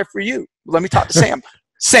what was right for you. Let me talk to Sam.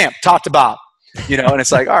 Sam, talk to Bob. And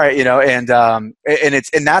it's like, all right, and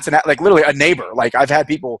that's like literally a neighbor. Like I've had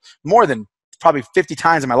people more than probably 50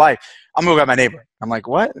 times in my life. I'm gonna go grab my neighbor. I'm like,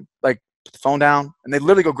 what? Like put the phone down, and they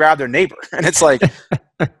literally go grab their neighbor, and it's like,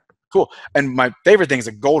 cool. And my favorite thing is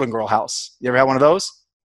a Golden Girl house. You ever had one of those?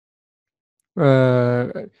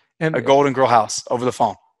 A Golden Girl house over the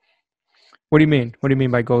phone. What do you mean? What do you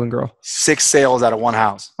mean by Golden Girl? 6 sales out of one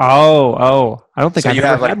house. Oh! I don't think I've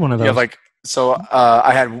ever had one of those.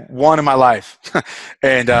 I had one in my life,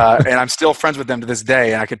 and I'm still friends with them to this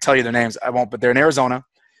day. And I could tell you their names. I won't, but they're in Arizona,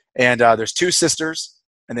 and there's 2 sisters,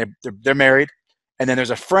 and they're married, and then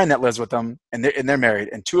there's a friend that lives with them, and they're married,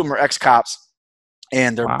 and 2 of them are ex-cops,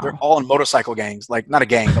 and they're all in motorcycle gangs, like not a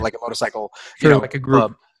gang, but like a motorcycle, like a group.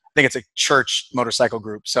 Club. I think it's a church motorcycle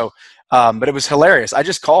group. So, but it was hilarious. I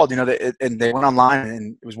just called, and they went online,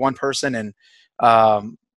 and it was one person, and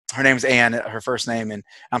her name's Ann, her first name, and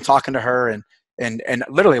I'm talking to her, and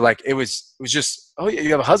literally like it was just, oh,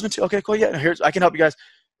 you have a husband too? Okay, cool, yeah. I can help you guys.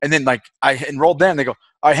 And then like I enrolled them. They go,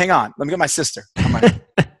 all right, hang on, let me get my sister. I'm like,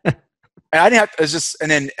 and I didn't have. It was just,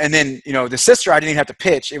 and then the sister, I didn't even have to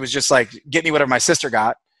pitch. It was just like, get me whatever my sister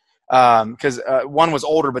got. Because one was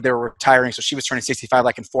older, but they were retiring, so she was turning 65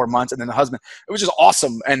 like in 4 months, and then the husband. It was just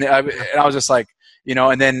awesome, and I was just like,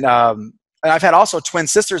 and then and I've had also twin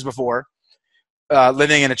sisters before,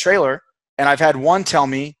 living in a trailer, and I've had one tell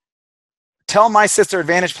me, "Tell my sister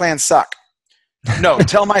Advantage plans suck." No,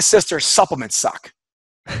 tell my sister supplements suck.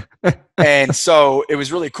 And so it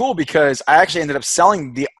was really cool because I actually ended up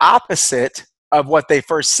selling the opposite of what they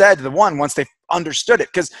first said to the one once they understood it.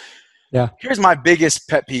 Because here's my biggest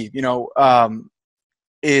pet peeve,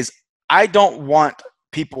 is I don't want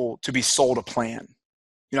people to be sold a plan.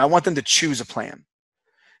 I want them to choose a plan.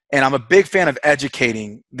 And I'm a big fan of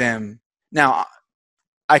educating them. Now,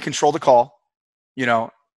 I control the call,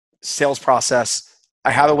 sales process.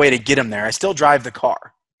 I have a way to get them there. I still drive the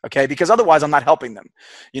car, okay? Because otherwise I'm not helping them.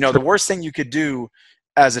 The worst thing you could do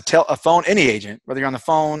as a phone, any agent, whether you're on the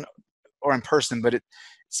phone or in person, but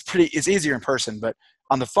it's easier in person, but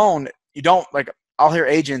on the phone, you don't I'll hear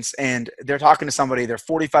agents and they're talking to somebody, they're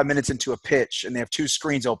 45 minutes into a pitch and they have 2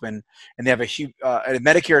 screens open and they have a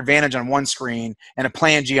Medicare Advantage on one screen and a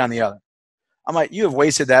Plan G on the other. I'm like, you have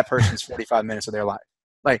wasted that person's 45 minutes of their life.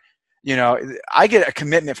 I get a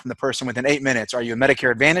commitment from the person within 8 minutes. Are you a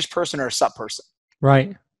Medicare Advantage person or a sup person?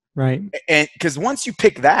 Right. And because once you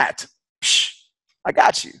pick that, I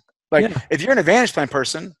got you. If you're an Advantage plan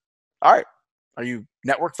person, all right, are you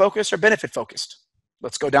network focused or benefit focused?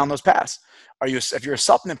 Let's go down those paths. If you're a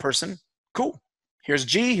supplement person, cool. Here's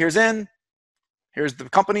G, here's N, here's the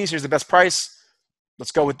companies, here's the best price.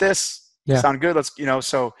 Let's go with this. Sound good? Let's,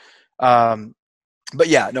 but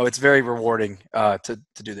yeah, no, it's very rewarding to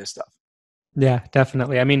do this stuff. Yeah,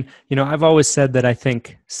 definitely. I mean, I've always said that I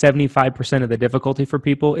think 75% of the difficulty for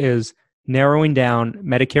people is narrowing down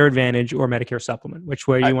Medicare Advantage or Medicare Supplement, which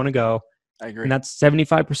way you want to go. I agree. And that's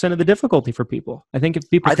 75% of the difficulty for people. I think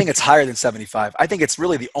it's higher than 75. I think it's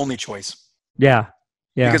really the only choice. Yeah.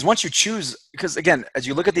 Because once you choose, because again, as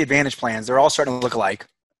you look at the Advantage plans, they're all starting to look alike.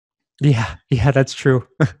 Yeah, that's true.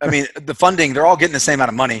 I mean, the funding, they're all getting the same amount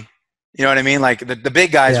of money. You know what I mean? Like the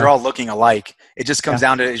big guys are all looking alike. It just comes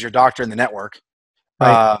down to, is your doctor in the network,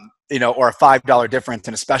 right. Or a $5 difference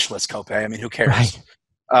in a specialist copay. I mean, who cares? Right.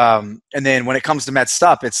 And then when it comes to med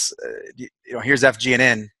stuff, it's, here's FG and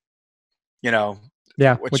N.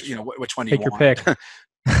 Which one do you want? Take your pick.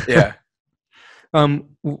 Yeah.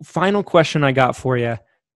 Final question I got for you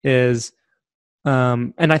is,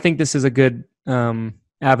 and I think this is a good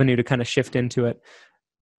avenue to kind of shift into it.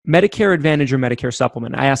 Medicare Advantage or Medicare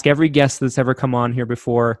Supplement? I ask every guest that's ever come on here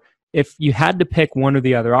before, if you had to pick one or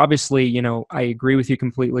the other. Obviously, I agree with you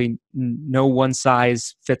completely. No one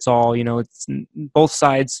size fits all. It's both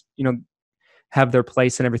sides, have their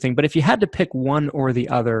place and everything. But if you had to pick one or the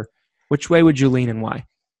other, which way would you lean and why?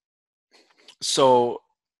 So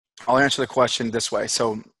I'll answer the question this way.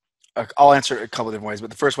 So I'll answer it a couple of different ways, but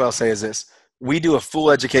the first way I'll say is this. We do a full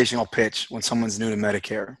educational pitch when someone's new to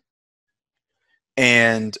Medicare.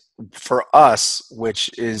 And for us,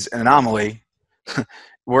 which is an anomaly,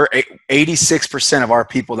 we're 86% of our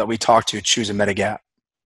people that we talk to choose a Medigap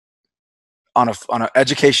on an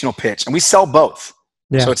educational pitch. And we sell both.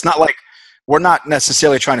 Yeah. So it's not like we're not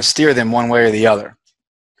necessarily trying to steer them one way or the other.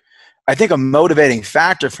 I think a motivating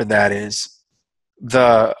factor for that is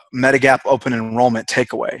the Medigap open enrollment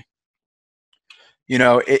takeaway. You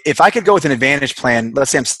know, if I could go with an Advantage plan,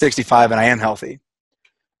 let's say I'm 65 and I am healthy,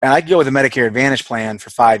 and I could go with a Medicare Advantage plan for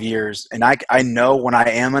 5 years, and I know when I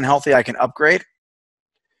am unhealthy I can upgrade,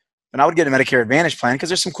 then I would get a Medicare Advantage plan because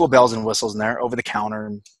there's some cool bells and whistles in there, over the counter,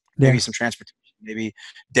 and maybe some transportation, maybe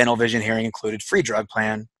dental, vision, hearing included, free drug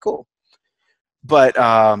plan, cool. But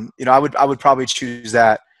you know, I would probably choose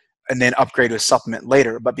that and then upgrade to a supplement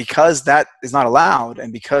later. But because that is not allowed,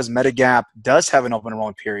 and because Medigap does have an open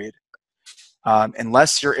enrollment period,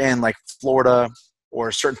 unless you're in like Florida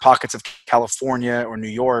or certain pockets of California or New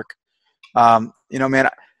York, you know, man,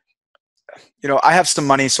 you know, I have some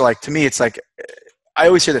money. So like, to me, it's like, I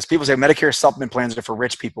always hear this. People say Medicare supplement plans are for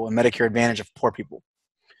rich people and Medicare Advantage are for poor people.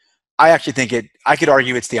 I actually think I could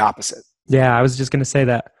argue it's the opposite. Yeah, I was just going to say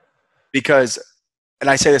that. Because, and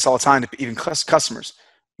I say this all the time to even customers,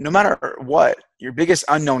 no matter what, your biggest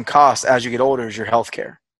unknown cost as you get older is your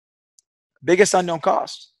healthcare. Biggest unknown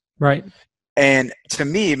cost. Right. And to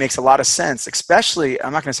me, it makes a lot of sense, especially,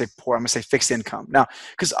 I'm not going to say poor, I'm going to say fixed income. Now,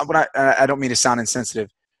 because when I don't mean to sound insensitive.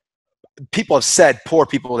 People have said poor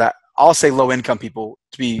people, that I'll say low income people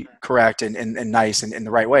to be correct and nice and in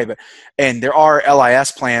the right way. And there are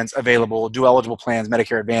LIS plans available, dual eligible plans,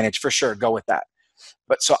 Medicare Advantage, for sure, go with that.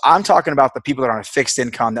 But so I'm talking about the people that are on a fixed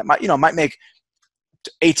income that might make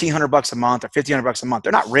 $1,800 a month or $1,500 a month.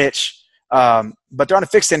 They're not rich, but they're on a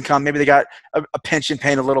fixed income. Maybe they got a pension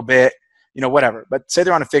paying a little bit, whatever. But say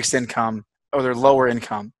they're on a fixed income or they're lower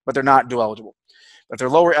income, but they're not dual eligible. But they're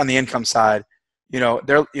lower on the income side.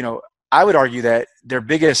 I would argue that they're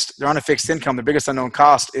on a fixed income. Their biggest unknown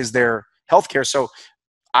cost is their healthcare. So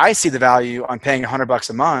I see the value on paying $100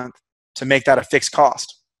 a month to make that a fixed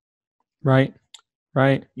cost. Right.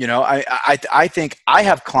 Right. I think I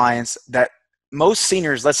have clients that most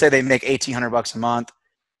seniors, let's say they make $1,800 a month.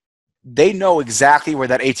 They know exactly where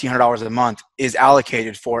that $1,800 a month is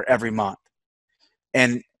allocated for every month.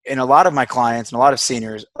 And in a lot of my clients and a lot of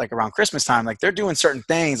seniors, like around Christmas time, like they're doing certain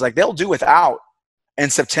things, like they'll do without in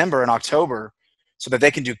September and October so that they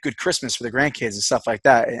can do good Christmas for their grandkids and stuff like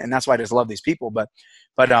that. And that's why I just love these people. But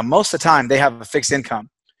most of the time they have a fixed income,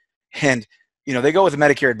 and they go with the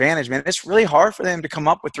Medicare Advantage, man. It's really hard for them to come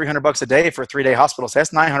up with $300 a day for a 3-day hospital. So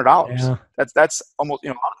that's $900. Yeah. That's almost,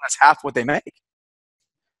 that's half what they make.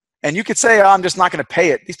 And you could say, oh, I'm just not going to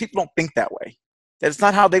pay it. These people don't think that way. That's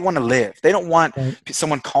not how they want to live. They don't want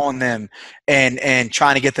someone calling them and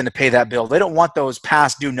trying to get them to pay that bill. They don't want those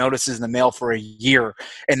past due notices in the mail for a year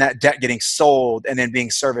and that debt getting sold and then being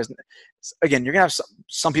serviced. Again, you're going to have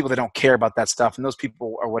some people that don't care about that stuff, and those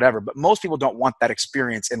people or whatever, but most people don't want that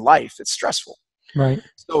experience in life. It's stressful. Right.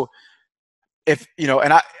 So if,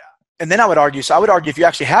 and then I would argue if you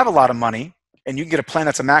actually have a lot of money and you can get a plan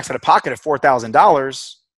that's a max out of pocket of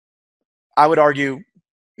 $4,000, I would argue,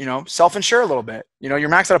 self-insure a little bit. Your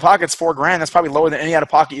max out of pocket's $4,000. That's probably lower than any out of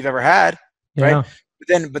pocket you've ever had. Yeah.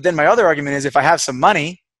 Right. But then my other argument is, if I have some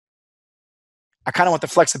money, I kind of want the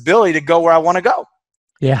flexibility to go where I want to go.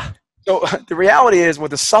 Yeah. So the reality is,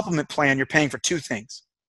 with a supplement plan, you're paying for two things.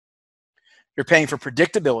 You're paying for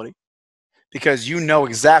predictability, because you know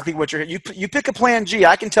exactly what you pick a plan G.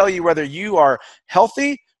 I can tell you whether you are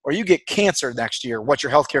healthy or you get cancer next year, what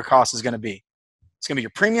your healthcare cost is going to be. It's going to be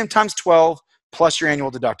your premium times 12 plus your annual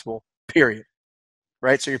deductible, period.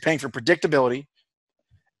 Right? So you're paying for predictability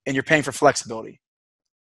and you're paying for flexibility.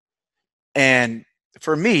 And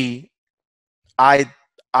for me, I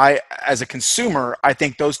as a consumer, I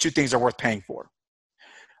think those two things are worth paying for.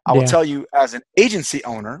 I will tell you, as an agency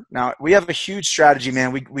owner, now we have a huge strategy,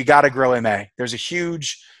 man. We got to grow MA. There's a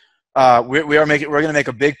huge, we're going to make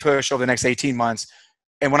a big push over the next 18 months.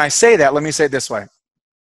 And when I say that, let me say it this way.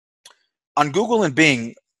 On Google and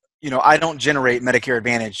Bing, I don't generate Medicare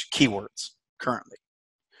Advantage keywords currently.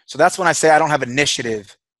 So that's when I say I don't have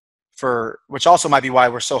initiative which also might be why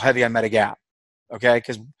we're so heavy on Medigap. Okay.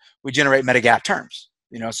 Because we generate Medigap terms.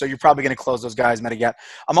 So you're probably going to close those guys Medigap.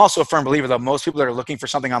 I'm also a firm believer, though, most people that are looking for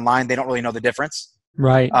something online, they don't really know the difference.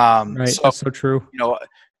 Right. Right. So, that's so true.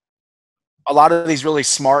 A lot of these really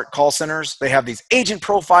smart call centers, they have these agent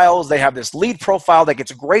profiles. They have this lead profile that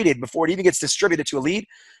gets graded before it even gets distributed to a lead.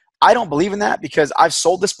 I don't believe in that, because I've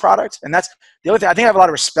sold this product. And that's the other thing. I think I have a lot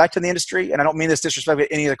of respect in the industry, and I don't mean this disrespect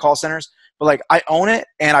to any of the call centers, but like, I own it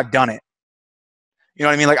and I've done it. You know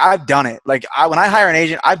what I mean? Like, I've done it. Like, when I hire an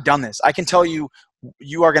agent, I've done this. I can tell you,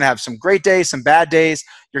 you are going to have some great days, some bad days.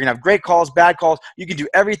 You're going to have great calls, bad calls. You can do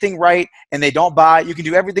everything right and they don't buy. You can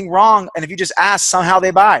do everything wrong, and if you just ask, somehow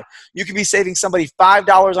they buy. You could be saving somebody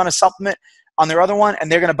 $5 on a supplement on their other one,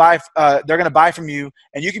 and they're going to buy from you,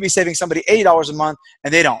 and you could be saving somebody $80 a month,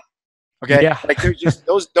 and they don't. Okay, Yeah. like there's just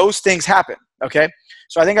those things happen. Okay,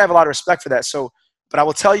 so I think I have a lot of respect for that. So, but I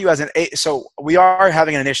will tell you so we are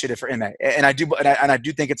having an initiative for MA, and I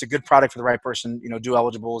do think it's a good product for the right person. Dual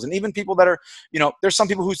eligibles, and even people that are, there's some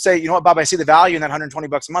people who say, you know what, Bob, I see the value in that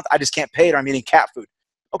 $120 a month. I just can't pay it, or I'm eating cat food.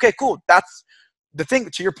 Okay, cool. That's the thing.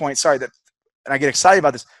 To your point, sorry and I get excited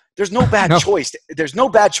about this. There's no bad choice. There's no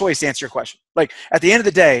bad choice to answer your question. Like at the end of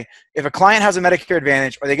the day, if a client has a Medicare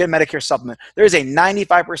Advantage or they get a Medicare supplement, there is a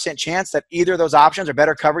 95% chance that either of those options are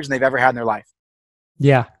better coverage than they've ever had in their life.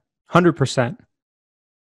 Yeah, 100%.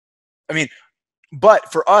 I mean,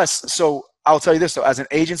 but for us, so I'll tell you this though, as an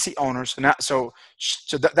agency owner,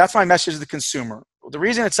 that's my message to the consumer. The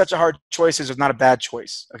reason it's such a hard choice is it's not a bad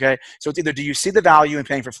choice. Okay, so it's either do you see the value in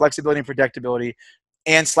paying for flexibility and predictability,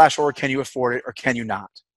 or can you afford it, or can you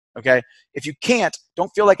not? Okay. If you can't,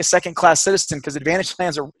 don't feel like a second class citizen, because Advantage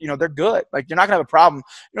plans are, they're good. Like you're not gonna have a problem.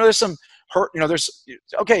 There's some hurt, you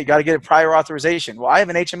got to get a prior authorization. Well, I have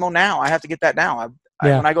an HMO now. I have to get that now.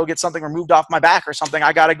 When I go get something removed off my back or something,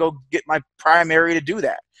 I got to go get my primary to do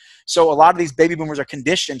that. So a lot of these baby boomers are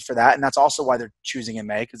conditioned for that. And that's also why they're choosing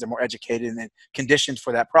MA, because they're more educated and conditioned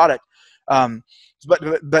for that product.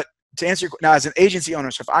 But to answer your, now as an agency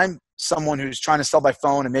owner, so if I'm someone who's trying to sell by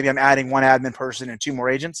phone and maybe I'm adding one admin person and 2 more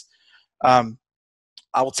agents, I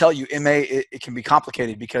will tell you MA, it can be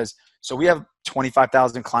complicated because, so we have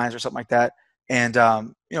 25,000 clients or something like that. And,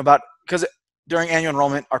 because during annual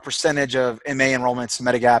enrollment, our percentage of MA enrollments to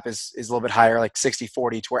Medigap is a little bit higher, like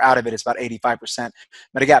 60-40, to where out of it, it's about 85%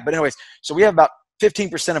 Medigap. But anyways, so we have about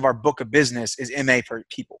 15% of our book of business is MA per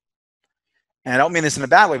people. And I don't mean this in a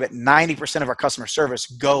bad way, but 90% of our customer service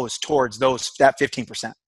goes towards that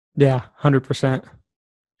 15%. Yeah, 100%.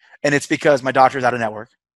 And it's because my doctor's out of network.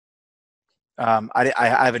 I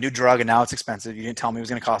have a new drug and now it's expensive. You didn't tell me it was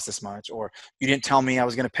going to cost this much, or you didn't tell me I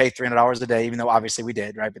was going to pay $300 a day, even though obviously we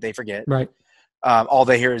did, right? But they forget. Right. All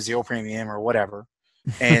they hear is zero premium or whatever.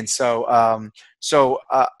 And so,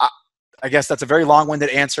 I guess that's a very long-winded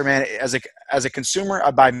answer, man. As a consumer,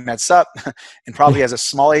 I buy MedSup, and probably as a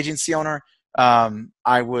small agency owner,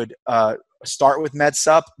 I would start with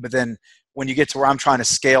MedSup. But then when you get to where I'm trying to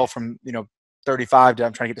scale from 35 to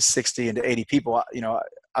I'm trying to get to 60 and to 80 people,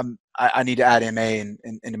 I need to add MA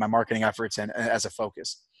into my marketing efforts and as a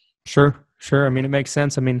focus. Sure. I mean, it makes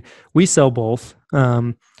sense. I mean, we sell both.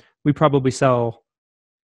 We probably sell,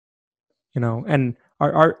 and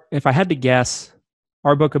our if I had to guess,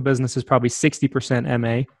 our book of business is probably 60%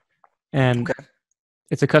 MA, and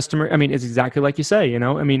it's a customer. I mean, it's exactly like you say.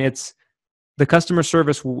 I mean, it's the customer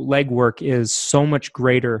service legwork is so much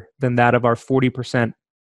greater than that of our 40%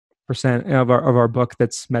 of our book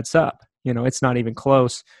that's MedSup. It's not even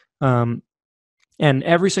close. And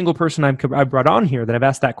every single person I've brought on here that I've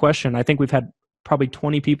asked that question, I think we've had probably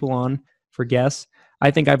 20 people on for guests. I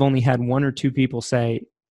think I've only had 1 or 2 people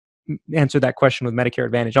answer that question with Medicare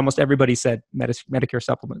Advantage. Almost everybody said Medicare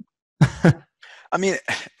supplement. I mean,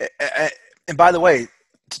 and by the way,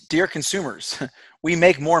 dear consumers, we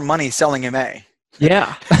make more money selling MA.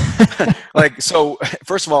 Yeah. So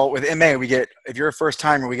first of all, with MA, if you're a first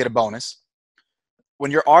timer, we get a bonus. When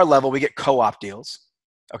you're our level, we get co-op deals.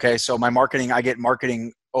 Okay. So I get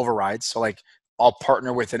marketing overrides. So like I'll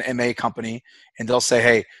partner with an MA company and they'll say,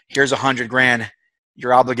 hey, here's $100,000.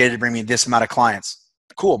 You're obligated to bring me this amount of clients.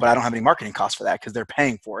 Cool. But I don't have any marketing costs for that because they're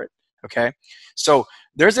paying for it. Okay. So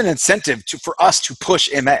there's an incentive for us to push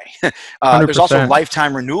MA. There's also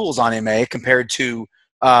lifetime renewals on MA compared to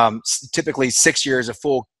typically 6 years of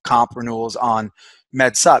full comp renewals on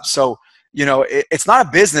MedSup. So, it's not a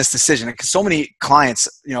business decision, because so many clients,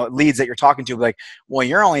 leads that you're talking to, like, well,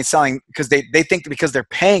 you're only selling because they think that because they're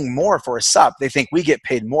paying more for a SUP, they think we get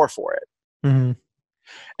paid more for it. Mm-hmm.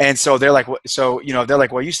 And so they're like, well,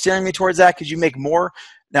 are you steering me towards that because you make more?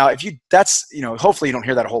 Now, hopefully you don't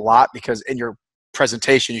hear that a whole lot, because in your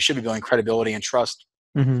presentation, you should be building credibility and trust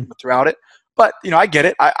throughout it. But, I get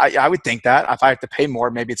it. I would think that if I have to pay more,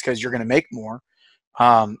 maybe it's because you're going to make more.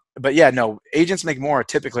 But yeah, no, agents make more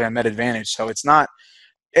typically on Med Advantage. So it's not,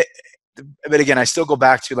 but again, I still go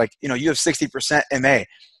back to you have 60% MA.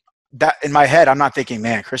 That in my head, I'm not thinking,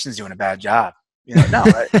 man, Christian's doing a bad job. No,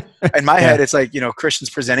 in my head, it's like, Christian's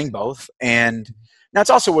presenting both. And that's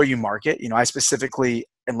also where you market. I specifically,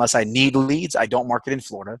 unless I need leads, I don't market in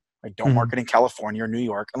Florida. I don't market in California or New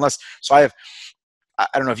York I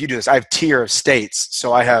don't know if you do this. I have tier of states.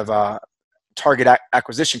 So I have target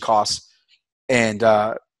acquisition costs and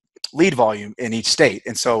lead volume in each state.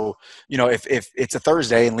 And so, if it's a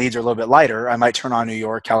Thursday and leads are a little bit lighter, I might turn on New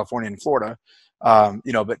York, California, and Florida.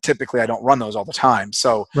 But typically I don't run those all the time.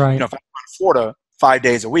 So, Right. if I run Florida 5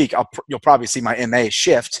 days a week, you'll probably see my MA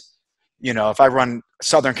shift. If I run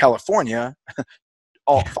Southern California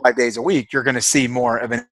all 5 days a week, you're going to see more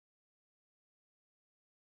of an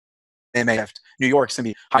MA shift. New York's going to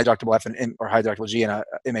be high deductible F and or high deductible G and a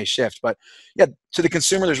MA shift. But yeah, to the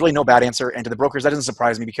consumer, there's really no bad answer. And to the brokers, that doesn't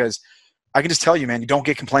surprise me because I can just tell you, man, you don't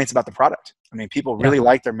get complaints about the product. I mean, people really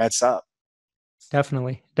like their med sup.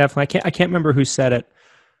 Definitely. I can't remember who said it.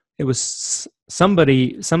 It was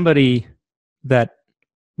somebody that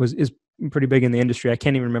is pretty big in the industry. I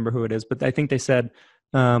can't even remember who it is, but I think they said,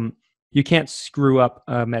 you can't screw up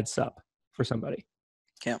a med sup for somebody.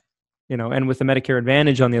 Can't. And with the Medicare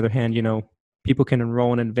Advantage, on the other hand, people can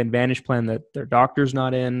enroll in an Advantage plan that their doctor's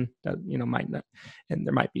not in, that, might not, and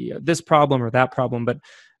there might be this problem or that problem, but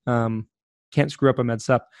can't screw up a med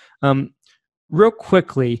sup. Real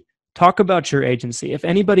quickly, talk about your agency. If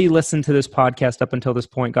anybody listened to this podcast up until this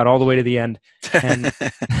point, got all the way to the end, and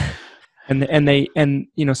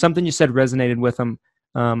and something you said resonated with them,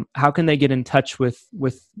 how can they get in touch with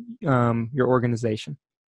your organization?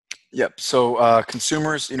 Yep. So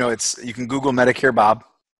consumers, you can Google Medicare Bob,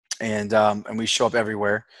 and we show up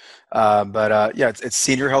everywhere. It's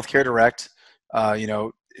Senior Healthcare Direct.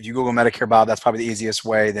 If you Google Medicare Bob, that's probably the easiest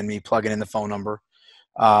way than me plugging in the phone number.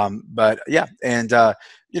 My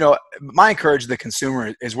encouragement to the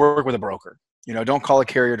consumer is work with a broker. Don't call a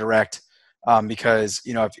carrier direct, because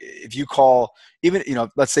if you call, even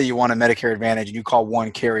let's say you want a Medicare Advantage and you call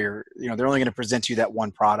one carrier, they're only going to present you that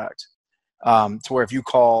one product. To where if you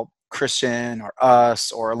call Christian or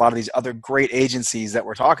us or a lot of these other great agencies that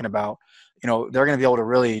we're talking about, they're going to be able to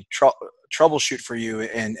really troubleshoot for you,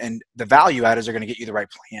 and the value added is they're going to get you the right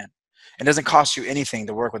plan. It doesn't cost you anything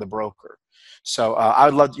to work with a broker. So I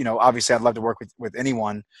would love, obviously I'd love to work with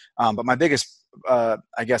anyone. But my biggest,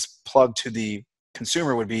 plug to the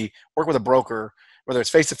consumer would be work with a broker, whether it's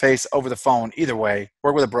face-to-face, over the phone, either way,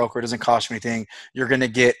 work with a broker. It doesn't cost you anything. You're going to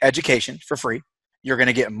get education for free. You're going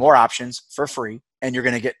to get more options for free. And you're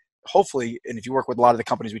going to get, hopefully, and if you work with a lot of the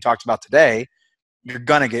companies we talked about today, you're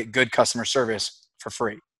going to get good customer service for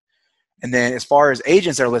free. And then as far as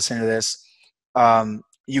agents that are listening to this,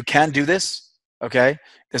 you can do this. Okay.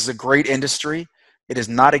 This is a great industry. It is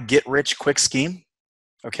not a get rich quick scheme.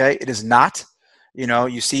 Okay. It is not,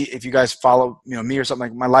 you see, if you guys follow, me or something,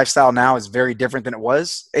 like my lifestyle now is very different than it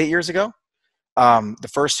was 8 years ago. The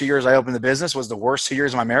first 2 years I opened the business was the worst 2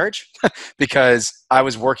 years of my marriage because I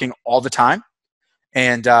was working all the time.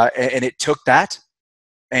 And it took that.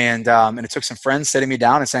 And it took some friends sitting me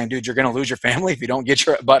down and saying, dude, you're going to lose your family if you don't get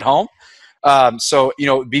your butt home. So,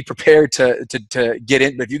 be prepared to get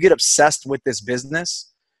in. But if you get obsessed with this business,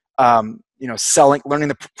 selling, learning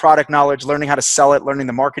the product knowledge, learning how to sell it, learning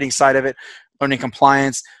the marketing side of it, learning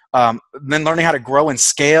compliance, then learning how to grow and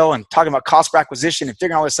scale and talking about cost per acquisition and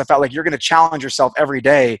figuring all this stuff out, like you're going to challenge yourself every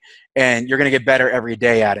day and you're going to get better every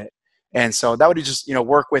day at it. And so that would just,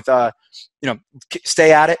 work with,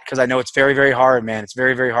 stay at it. Cause I know it's very, very hard, man. It's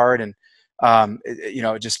very, very hard. And, but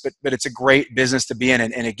it's a great business to be in,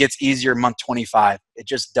 and it gets easier month 25. It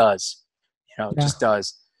just does, it just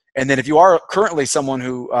does. And then if you are currently someone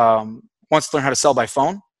who, wants to learn how to sell by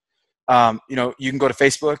phone, you can go to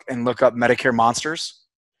Facebook and look up Medicare Monsters.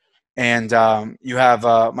 And, you have,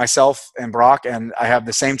 myself and Brock, and I have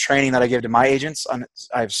the same training that I give to my agents.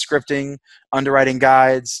 I have scripting, underwriting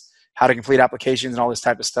guides, how to complete applications, and all this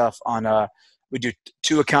type of stuff on, we do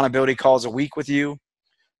 2 accountability calls a week with you.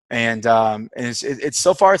 And it's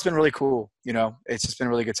so far, it's been really cool. It's just been a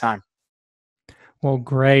really good time. Well,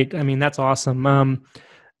 great. I mean, that's awesome.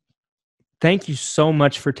 Thank you so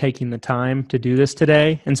much for taking the time to do this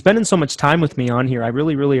today and spending so much time with me on here. I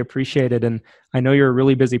really, really appreciate it. And I know you're a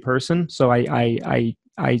really busy person, so I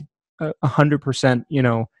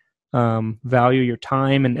 100%, value your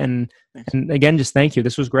time and again, just thank you.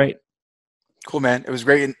 This was great. Cool, man. It was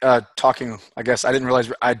great talking. I guess I didn't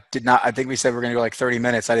realize I think we said we're going to go like 30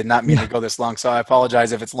 minutes. I did not mean to go this long. So I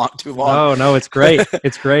apologize if it's too long. Oh, no, it's great.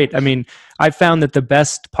 It's great. I mean, I found that the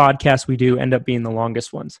best podcasts we do end up being the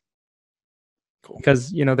longest ones. Cool.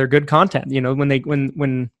 Because, they're good content.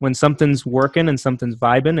 When something's working and something's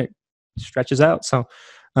vibing, it stretches out. So,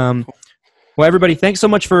 cool. Well, everybody, thanks so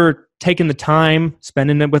much for taking the time,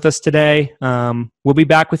 spending it with us today. We'll be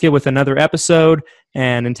back with you with another episode.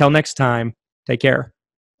 And until next time, take care.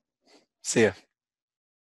 See ya.